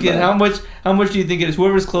not that chicken, bad. how much do you think it is?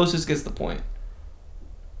 Whoever's closest gets the point.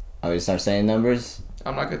 I would start saying numbers.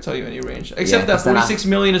 I'm not gonna tell you any range, except Yeah, that 46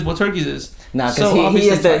 million is what turkeys is. Nah, So, because he obviously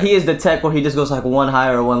is the it's he is the tech where he just goes like one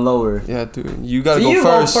higher or one lower. Yeah, dude. You gotta So go you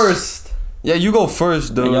first. go first. Yeah, you go first,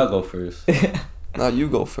 Yeah, dude. y'all go first. Nah, you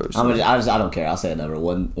go first. I don't care. I'll say a number.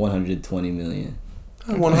 120 million.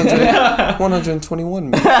 121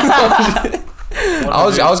 million. I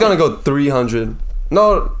was gonna go 300.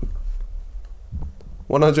 No.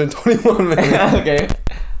 121 million. Okay.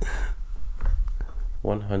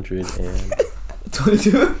 100 and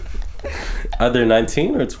 22. either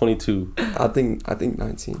 19 or 22. I think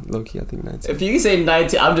 19. Low key, I think 19. If you say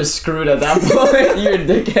 19, I'm just screwed at that point. You're a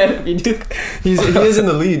dickhead if you do. He is in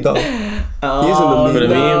the lead though. Oh, He is in the lead. For the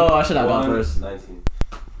no, meme, I should have gone first. 19.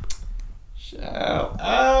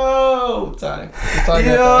 Oh, tie.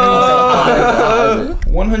 Yeah.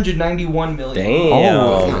 191 million.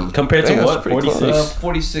 Damn. Compared to what? 46.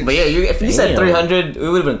 46. But yeah, if you said 300, we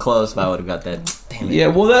would have been close. If I would have got that. Damn it. Yeah,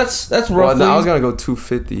 well, that's roughly. Well, I was gonna go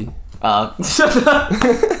 250.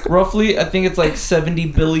 Roughly, I think it's like 70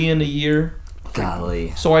 billion a year.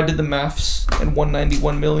 Golly. So I did the maths, and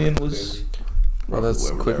 191 million was. Well, that's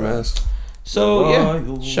quick math. So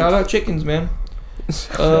yeah, shout out chickens, man. Wait,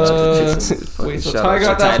 so Ty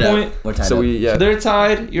got that point. We're tied so up. So they're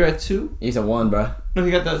tied. You're at 2. He's at 1, bro. No,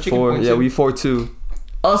 he got the chicken 4. point. Yeah, too. we 4-2.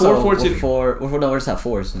 Also, 4-4-2. 4. No, we're just at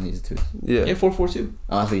 4s and these 2s. Yeah. Yeah, 4-4-2.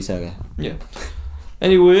 Oh, that's what you said. Okay. Yeah.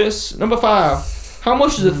 Anyways, number 5. How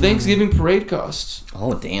much does a Thanksgiving parade cost?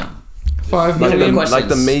 Oh damn. 5 Like million. questions. Like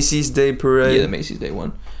the Macy's Day Parade. Yeah, the Macy's Day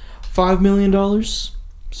one. $5 million,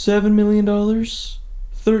 $7 million,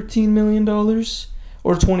 $13 million,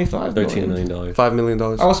 or $25 million. $13 million. $5 million.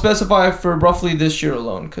 I'll specify for roughly this year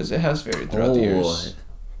alone because it has varied throughout the years.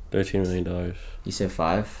 $13 million. You said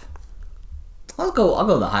 5. I'll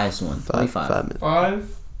go the highest one. 25.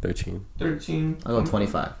 5, 13. 13. I'll go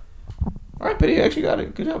 25. All right, but he actually got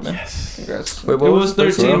it. Good job, man. Yes. Congrats. Wait, It what was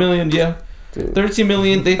was it? 13 million. Yeah, Dude. 13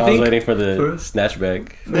 million. They I was think waiting for the snatch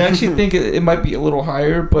bag. they actually think it might be a little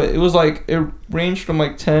higher, but it was like it ranged from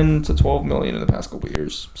like 10 to 12 million in the past couple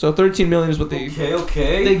years. So 13 million is what they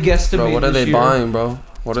they guesstimated. Bro, what are they this year. buying, bro?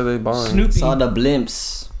 What are they buying? Snoopy. Saw the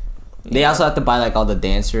blimps. They also have to buy like all the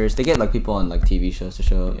dancers. They get like people on like TV shows to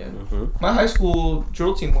show up. Yeah. Mm-hmm. My high school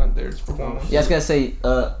drill team went there to perform. Yeah, I was gonna say.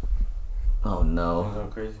 Oh no. Oh,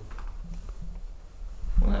 crazy.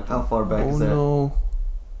 What happened? How far back Oh is that? no.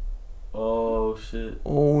 Oh, shit.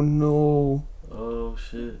 Oh no. Oh,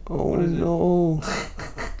 shit. Oh What is it? no.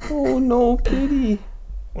 Oh no, pity.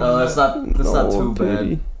 What No, is it's that? not. It's not too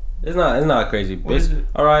pity. bad. It's not crazy. What is it?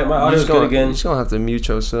 All right, my audio's good You're again. just gonna have to mute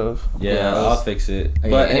yourself. Yeah, Yeah, I'll fix it. Okay,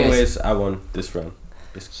 But anyways. anyways, I won this round.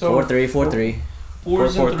 So 4-3. 4-3.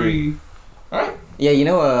 4s and 4-4-3. 3. All right. Yeah, you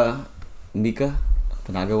know, Mika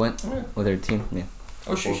Panaga went All right. with her team. Yeah.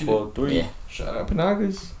 Oh shoot, she did. 4-4-3. Yeah. Shout out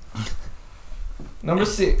Panagas. Number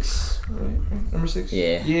 6. Right. Number 6.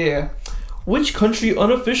 Yeah. Yeah. Which country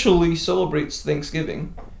unofficially celebrates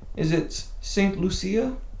Thanksgiving? Is it Saint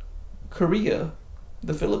Lucia, Korea,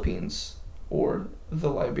 the Philippines, or the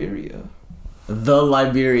Liberia? The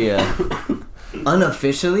Liberia.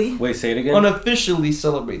 Unofficially, Wait, say it again. Unofficially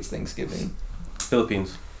celebrates Thanksgiving.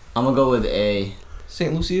 Philippines. I'm gonna go with A.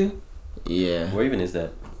 Saint Lucia? Yeah. Where even is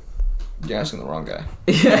that? You're asking the wrong guy.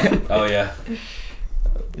 Yeah. Oh yeah.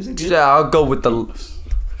 Is it good? Yeah, I'll go with the.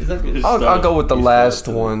 Is that good? I'll go with the You last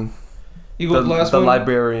started. one. You go with the last the one?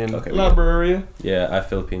 librarian. Okay. Liberia. Yeah, I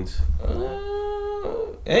Philippines.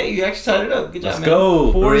 Hey, you actually tied it up. Good job, Let's man.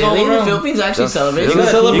 go. 4s all Really? The around. Philippines actually The celebrate. You You gotta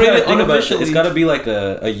gotta- celebrate you gotta it think about unofficially. It's gotta be like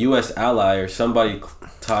a U.S. ally or somebody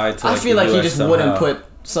tied to. I Like, feel the like he US just somehow. wouldn't put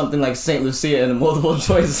something like Saint Lucia in a multiple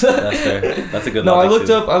choice. That's fair. That's a good. No, I logic, looked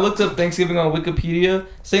too. up. I looked up Thanksgiving on Wikipedia.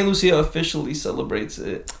 Saint Lucia officially celebrates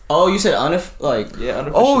it. Oh, you said Yeah,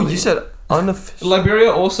 unofficially. Oh, you said unofficial. Liberia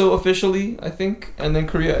also officially, I think, and then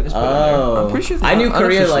Korea. I just put in there. Oh, I'm pretty sure I knew they're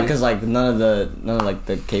Korea unofficially. like because like none of like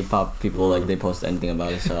the K-pop people like they post anything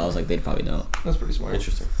about it, so I was like they'd probably know. That's pretty smart.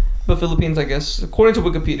 Interesting. But Philippines, I guess, according to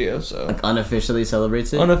Wikipedia, so Like unofficially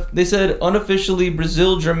celebrates it. they said unofficially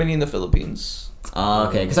Brazil, Germany, and the Philippines. Oh,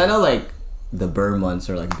 okay, because I know like the Burr months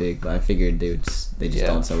are like big, but I figured they just Yeah.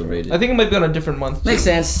 don't celebrate it. I think it might be on a different month. Makes too.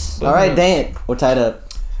 sense. But All right, yeah. dang it, we're tied up.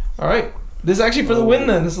 All right. This is actually for the win.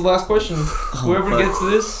 Then this is the last question. Oh, Whoever fuck. gets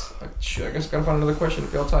this, shoot, I guess I gotta find another question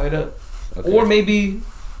if y'all tie it up, Okay. or maybe.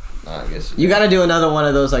 Nah, I guess You gotta do another one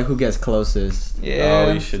of those like who gets closest. Yeah,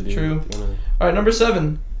 Oh, you should do. true. All right, number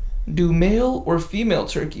 7. Do male or female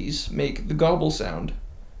turkeys make the gobble sound?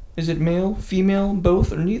 Is it male, female,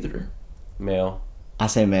 both, or neither? Male. I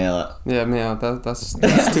say male. Yeah, man, that's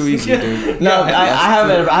too easy, dude. No, Yeah, I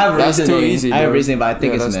have that's too reasoning. easy, I have dude. reasoning, but I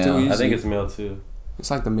think Yeah, it's that's too male. easy. I think it's male too. It's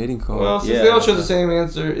like the mating call. Well, since Yeah, they all chose that's the same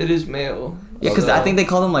answer, it is male. Yeah, because So- I think they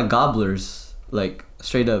call them like gobblers, like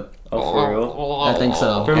straight up. Oh, for real? I think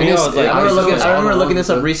so. For And me, I it's- was like, I remember looking this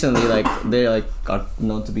this up recently. Like they like are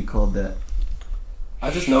known to be called that. I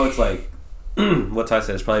just know it's like what Ty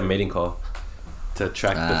said. It's probably a mating call to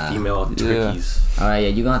attract the female turkeys. All right, yeah,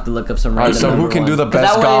 you gonna have to look up some. All right, random so who number can do one. the 'Cause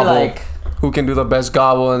best that way, gobble? like, Who can do the best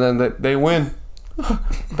gobble and then they win?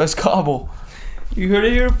 Best gobble. You heard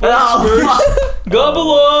it here first. Oh,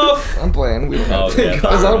 Gobble up! I'm playing. We don't have to. yeah,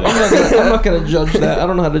 'Cause I'm not gonna judge that. I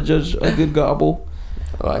don't know how to judge a good gobble.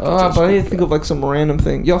 Oh, I can judge But I need to that. think of like some random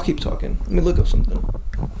thing. Y'all keep talking. Let me look up something.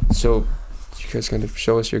 So, you guys gonna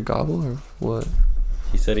show us your gobble or what?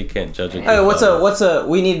 He said he can't judge it. Hey,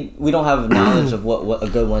 we don't have knowledge of what a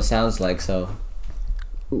good one sounds like, so.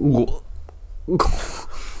 That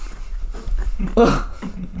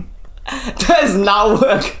is not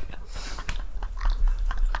work.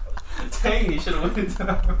 Dang, you should have waited to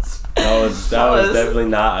that. That was definitely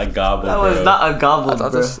not a gobble. That was not a gobble, I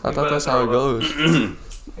thought that's how it goes.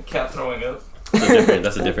 I kept throwing up.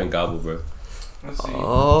 That's a different gobble, bro. Let's see.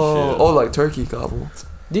 Oh, like turkey gobble.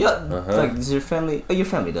 Do you like? Does your family? Oh, your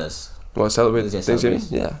family does. What, celebrate Thanksgiving?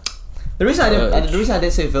 Yeah. The reason I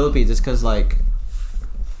didn't say Philippines is because like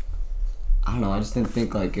I don't know. I just didn't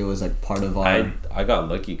think like it was like part of our. I got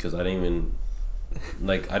lucky because I didn't even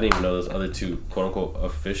know those other two quote unquote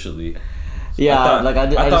officially. Yeah,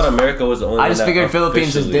 I thought America was the only. I just figured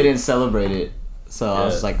Philippines just didn't celebrate it, so I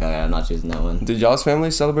was like, I'm not choosing that one. Did y'all's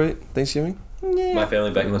family celebrate Thanksgiving? Yeah. My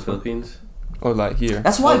family back in the Philippines. Or like here?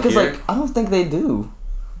 That's why, because like I don't think they do.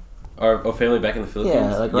 Our family back in the Philippines.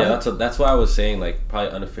 Yeah, right? That's why I was saying like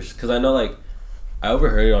probably unofficial because I know like I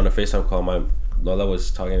overheard it on a FaceTime call. My Lola was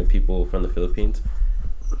talking to people from the Philippines,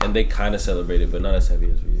 and they kind of celebrate it, but not as heavy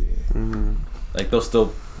as we do. Mm-hmm. Like they'll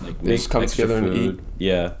still like they make come extra together food. and eat.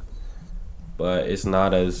 Yeah, but it's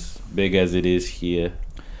not as big as it is here.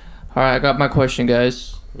 All right, I got my question,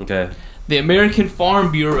 guys. Okay. The American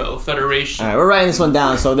Farm Bureau Federation. All right, we're writing this one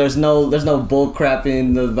down, so there's no bull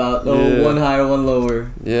crapping about one higher, one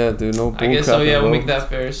lower. Yeah, dude, no bull crapping. I guess so. Yeah, bro. we'll make that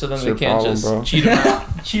fair, so then It's they your can't problem, just bro.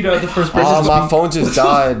 cheat out the first person. Oh, my phone just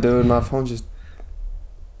died, dude. My phone just.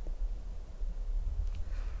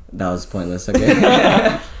 That was pointless. Okay.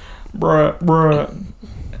 Bruh.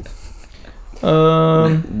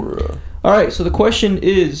 All right. So the question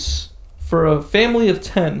is, for a family of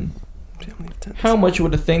 10, how much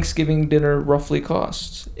would a Thanksgiving dinner roughly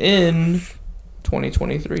cost in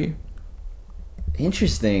 2023?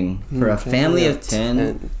 Interesting. For a family of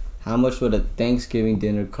 10, how much would a Thanksgiving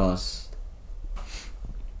dinner cost?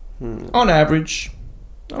 On average.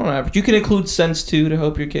 You can include cents too to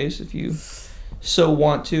help your case if you so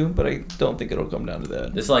want to, but I don't think it'll come down to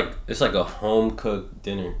that. It's like a home cooked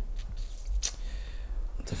dinner.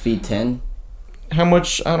 To feed 10? How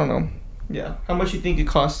much? I don't know. Yeah. How much you think it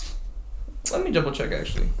costs? Let me double check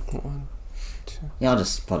actually. 1, 2. Yeah, I'll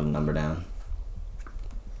just put a number down.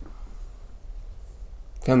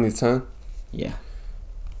 Family of 10? Yeah.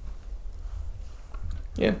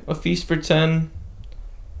 Yeah, a feast for 10.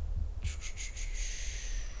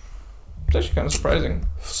 It's actually kind of surprising.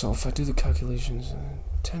 So if I do the calculations,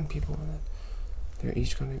 10 people, they're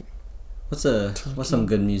each gonna. What's some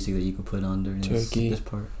good music that you could put on during this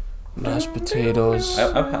part? Mashed potatoes.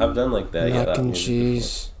 I've done like that. Mac and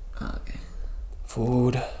cheese. Okay.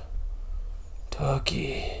 Food.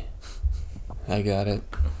 Turkey. I got it.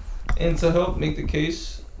 And to help make the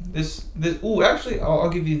case, actually, I'll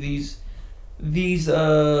give you these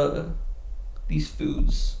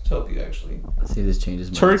foods to help you actually. Let's see if this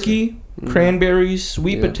changes my Turkey, cranberries,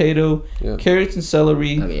 sweet potato, carrots and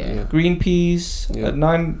celery, green peas, a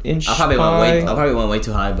 9-inch pie. I probably went way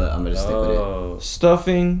too high, but I'm gonna stick with it.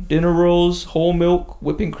 Stuffing, dinner rolls, whole milk,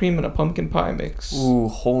 whipping cream, and a pumpkin pie mix. Ooh,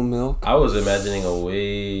 whole milk. I was imagining a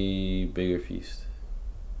way bigger feast.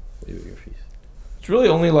 It's really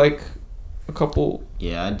only like a couple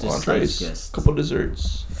entrees, a couple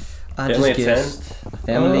desserts. Family of 10?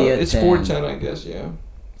 Family of 10. It's 410, I guess, yeah.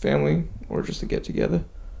 Family, or just a get together.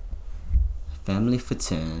 Family for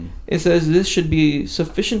 10. It says this should be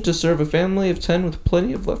sufficient to serve a family of 10 with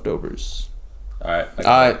plenty of leftovers.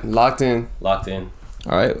 Alright, locked in.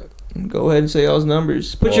 Alright, go ahead and say y'all's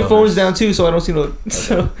numbers. Put your phones down too so I don't see no.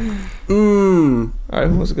 Alright,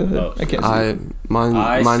 who wants to go ahead? I can't see.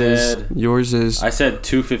 Mine is. Yours is. I said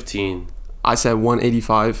 215. I said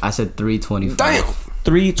 185. I said 325. Damn!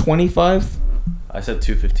 325? I said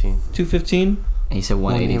 215. 215? And he said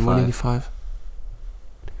 185. 185.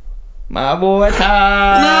 My boy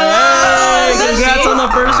Ty! Yay! Congrats on the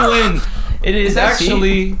first win. It is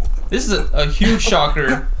actually, this is a huge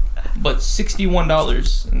shocker, but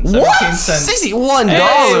 $61.17. What? $61? Hey,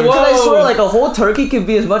 I swear, like a whole turkey could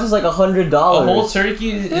be as much as like $100. A whole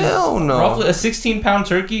turkey is roughly a 16-pound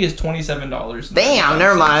turkey is $27. Damn,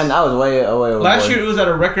 never mind. That was way over. Last year it was at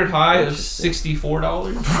a record high of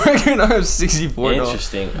 $64. Record high of $64.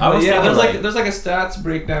 Interesting. There's like a stats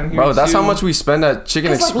breakdown here. Bro, that's how much we spend at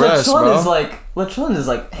Chicken Express, bro. Lechon is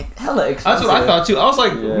like hella expensive. That's what I thought too. I was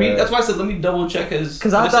like, that's why I said let me double check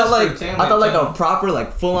because I thought like a proper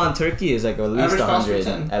like full on turkey is like at least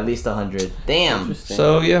 100. At least 100. Damn.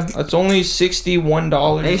 So yeah, it's only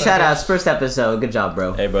 $61. Hey, shout outs, first episode. Good job,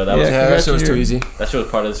 bro. Hey, bro, that shit was too easy. That shit was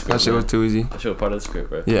part of the script. That shit was too easy. That shit was part of the script,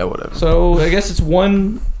 bro. Yeah, whatever. So I guess it's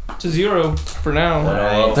 1-2 0 for now.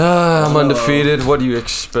 I'm undefeated. What do you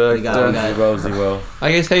expect? We got 0.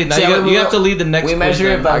 I guess, hey, now you have to lead the next We measure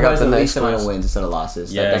it by the least next amount of wins instead of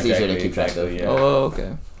losses. Yeah, that's easier to keep track of. Yeah. Oh,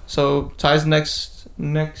 okay. So, Ty's next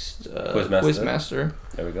Quizmaster.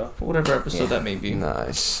 There we go. For whatever episode that may be.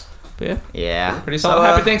 Nice. But yeah. Pretty solid.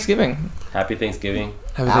 Happy Thanksgiving. Happy Thanksgiving.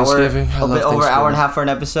 Happy Thanksgiving. A bit over an hour and a half for an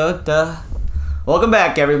episode. Welcome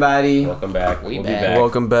back, everybody. Welcome back. We'll be back.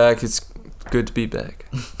 Welcome back. It's good to be back.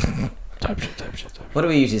 Type shit. What do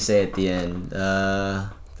we usually say at the end?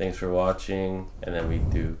 Thanks for watching, and then we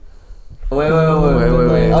do. Wait.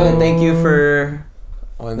 Oh, yeah, thank you for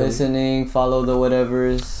listening. Follow the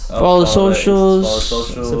whatevers. Follow the socials.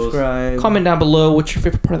 Subscribe. Comment down below what your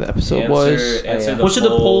favorite part of the episode was. What should the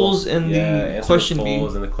polls and the question be?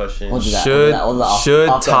 Should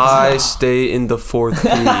Ty stay in the fourth P?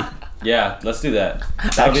 Yeah, let's do that.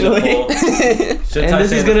 Actually. And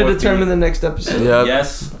this is going to determine the next episode. Yep.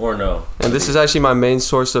 Yes or no. And this is actually my main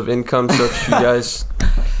source of income, so if you guys,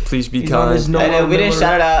 please be kind. And we didn't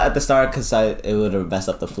shout it out at the start because it would have messed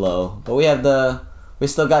up the flow. But we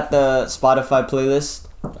still got the Spotify playlist.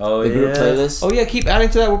 Oh, the group playlist. Oh yeah, keep adding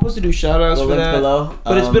to that. We're supposed to do shout outs for that. Below.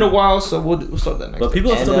 But it's been a while, so we'll start that next. But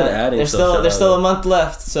people have still been adding. There's still a month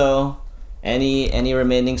left, so any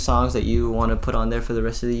remaining songs that you want to put on there for the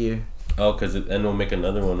rest of the year. Oh, and we'll make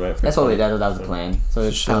another one, right? That's what we did. That was the plan. So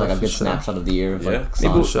it's kind of like a good snapshot of the year. Of like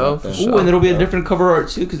songs. Ooh, and it'll be a different cover art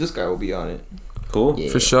too, because this guy will be on it. Cool. Yeah.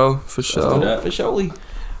 For sure. For surely.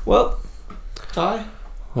 Well, Ty.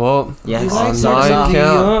 Well, yes. On my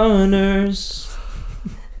count. Honors.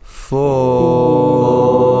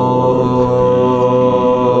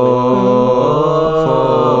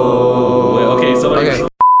 4. Wait, okay, so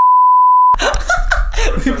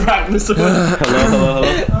we practiced.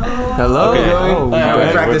 Hello. Okay. We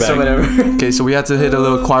practiced or whatever. Okay, so we had to hit a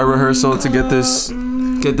little choir rehearsal to get this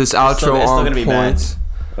outro on point.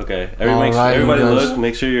 Okay, everybody look.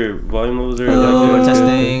 Make sure your volume levels are. Hello,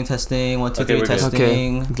 testing. 1, 2, 3,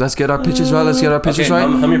 testing. Okay, let's get our pitches right. Right.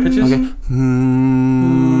 Hum your pitches. Okay.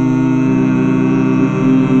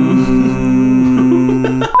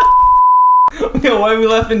 Okay, why are we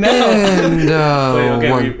laughing now? And wait, okay,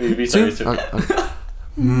 1, we 2.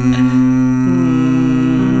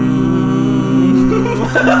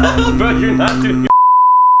 Bro, you're not doing.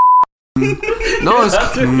 No, it's.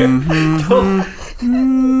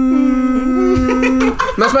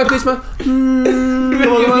 Match my please, man.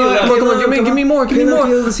 Come on, give me more. Up here,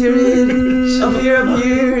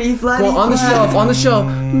 you fly. Go on the shelf.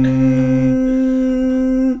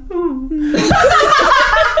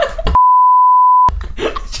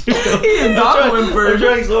 We're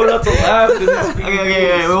trying so not to laugh.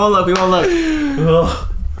 Okay, we won't look.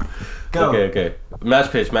 Go. Okay.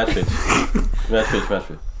 Match pitch. Well, I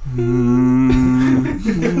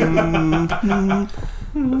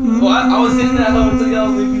was hitting that hoe until y'all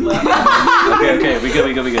made me laugh. Okay, we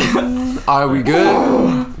good. Are we good?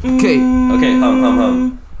 Okay,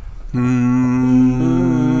 hum.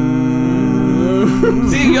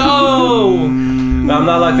 See, yo! No, I'm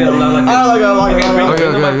not locked in.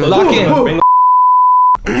 Lock in.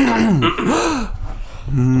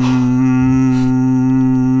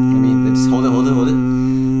 Just hold it.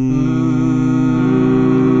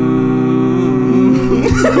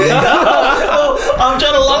 I'm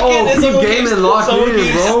trying to lock in. Keep gaming locked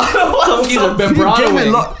in, bro. Some keys are vibrato.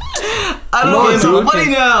 I don't know. It's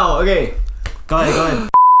funny now. Okay, go ahead.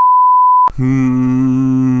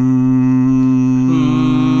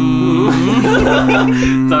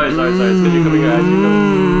 Sorry. It's gonna be coming out.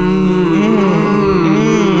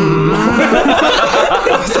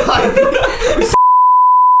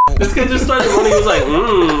 This guy just started running. He was like,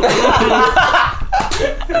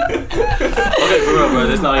 Okay, for real, bro.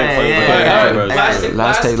 That's not even funny.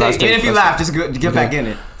 Last take. Even if you laugh, just get back in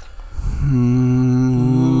it.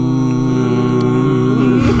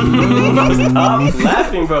 Stop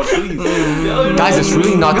laughing, bro. Please. Guys, it's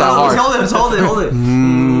really not that hard. Just hold it.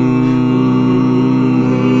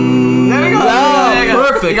 There we go.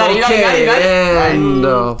 Perfect. You got it. And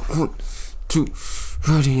 1, 2,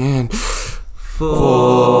 ready, and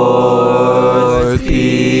 4th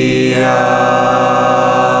P out.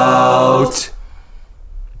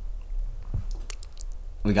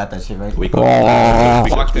 We got that shit right. We go. All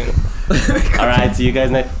right, see you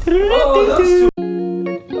guys next.